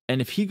cav,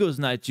 and if he goes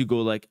knights, you go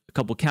like a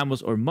couple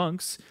camels or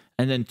monks,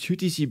 and then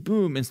 2TC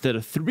boom instead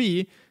of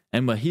 3.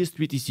 And when he's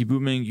 3TC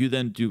booming, you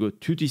then do go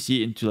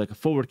 2TC into like a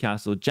forward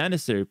castle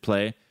janissary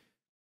play,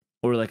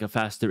 or like a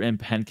faster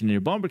imp hand cannon or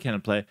bomber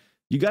cannon play.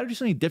 You got to do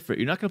something different.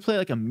 You're not going to play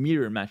like a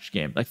mirror match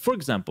game. Like, for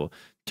example,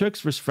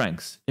 Turks versus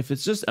Franks. If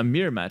it's just a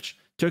mirror match,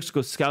 Turks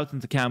go scout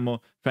into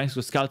camel, Franks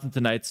go scout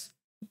into knights,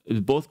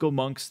 both go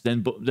monks,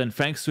 then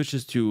Franks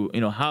switches to,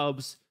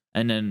 Halbs,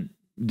 and then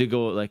they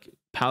go like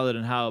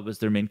paladin Halb as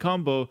their main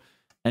combo,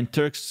 and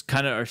Turks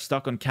kind of are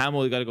stuck on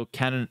camel. You got to go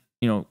cannon,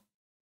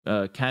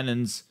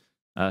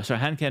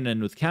 hand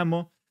cannon with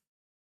camel.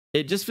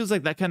 It just feels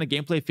like that kind of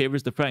gameplay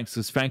favors the Franks,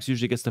 because Franks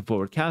usually gets the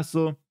forward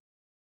castle.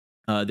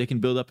 They can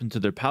build up into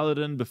their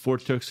paladin before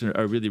Turks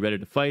are really ready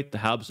to fight. The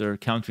Halbs are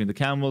countering the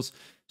camels.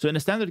 So in a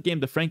standard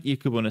game, the Frank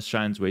EQ bonus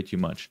shines way too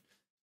much.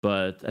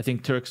 But I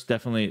think Turks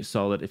definitely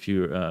solid if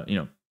you're, if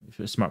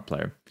you're a smart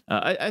player.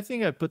 I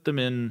think I put them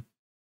in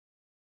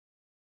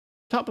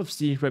top of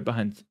C, right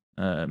behind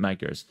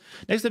Magyars.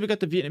 Next up, we got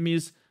the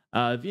Vietnamese.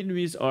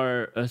 Vietnamese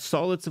are a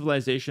solid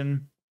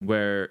civilization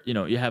where,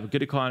 you have a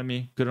good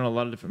economy, good on a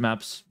lot of different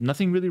maps.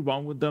 Nothing really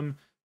wrong with them.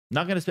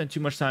 Not going to spend too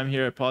much time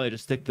here. I'd probably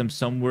just stick them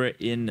somewhere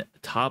in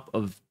top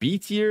of B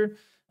tier.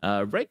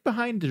 Right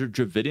behind the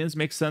Dravidians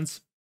makes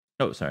sense.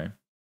 Oh, sorry.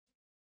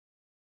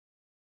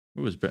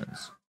 Where was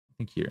Britons? I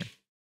think here.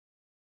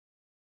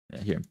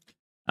 Yeah, here.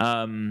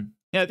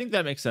 Yeah, I think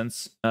that makes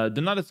sense. They're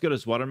not as good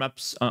as water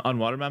maps on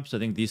water maps. I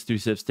think these 3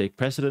 civs take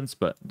precedence,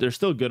 but they're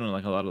still good on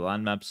like a lot of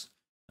land maps.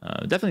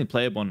 Definitely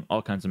playable on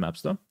all kinds of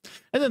maps though.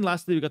 And then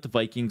lastly, we got the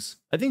Vikings.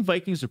 I think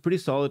Vikings are pretty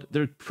solid.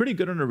 They're pretty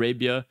good on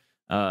Arabia.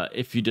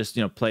 If you just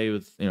play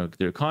with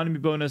their economy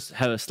bonus,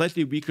 have a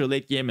slightly weaker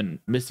late game and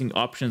missing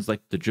options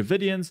like the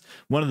Dravidians,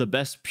 one of the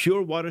best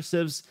pure water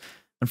civs.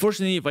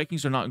 Unfortunately,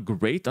 Vikings are not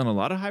great on a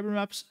lot of hybrid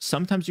maps.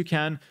 Sometimes you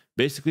can.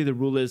 Basically, the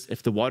rule is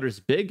if the water is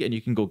big and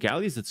you can go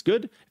galleys, it's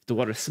good. If the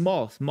water is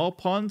small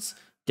ponds,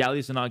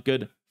 galleys are not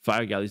good.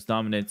 Fire galleys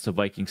dominate, so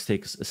Vikings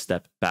takes a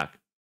step back.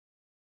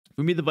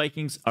 For me, the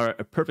Vikings are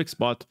a perfect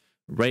spot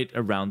right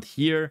around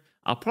here.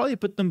 I'll probably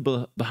put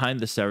them behind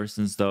the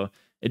Saracens though.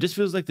 It just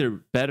feels like they're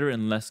better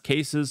in less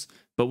cases,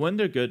 but when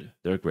they're good,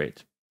 they're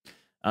great.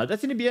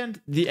 That's going to be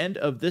the end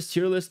of this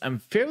tier list. I'm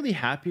fairly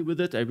happy with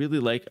it. I really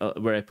like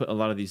where I put a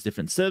lot of these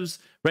different civs.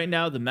 Right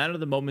now, the man of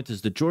the moment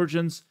is the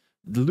Georgians.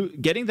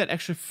 Getting that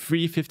extra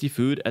free 50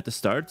 food at the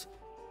start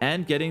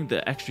and getting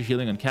the extra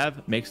healing on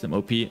Cav makes them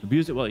OP.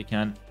 Abuse it while you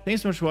can.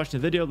 Thanks so much for watching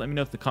the video. Let me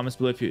know in the comments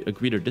below if you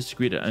agreed or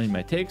disagreed on any of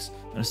my takes.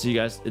 And I'll see you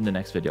guys in the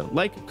next video.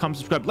 Like, comment,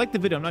 subscribe. Like the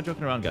video. I'm not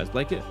joking around, guys.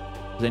 Like it,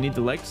 because I need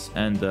the likes.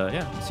 And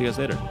yeah, see you guys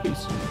later.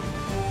 Peace.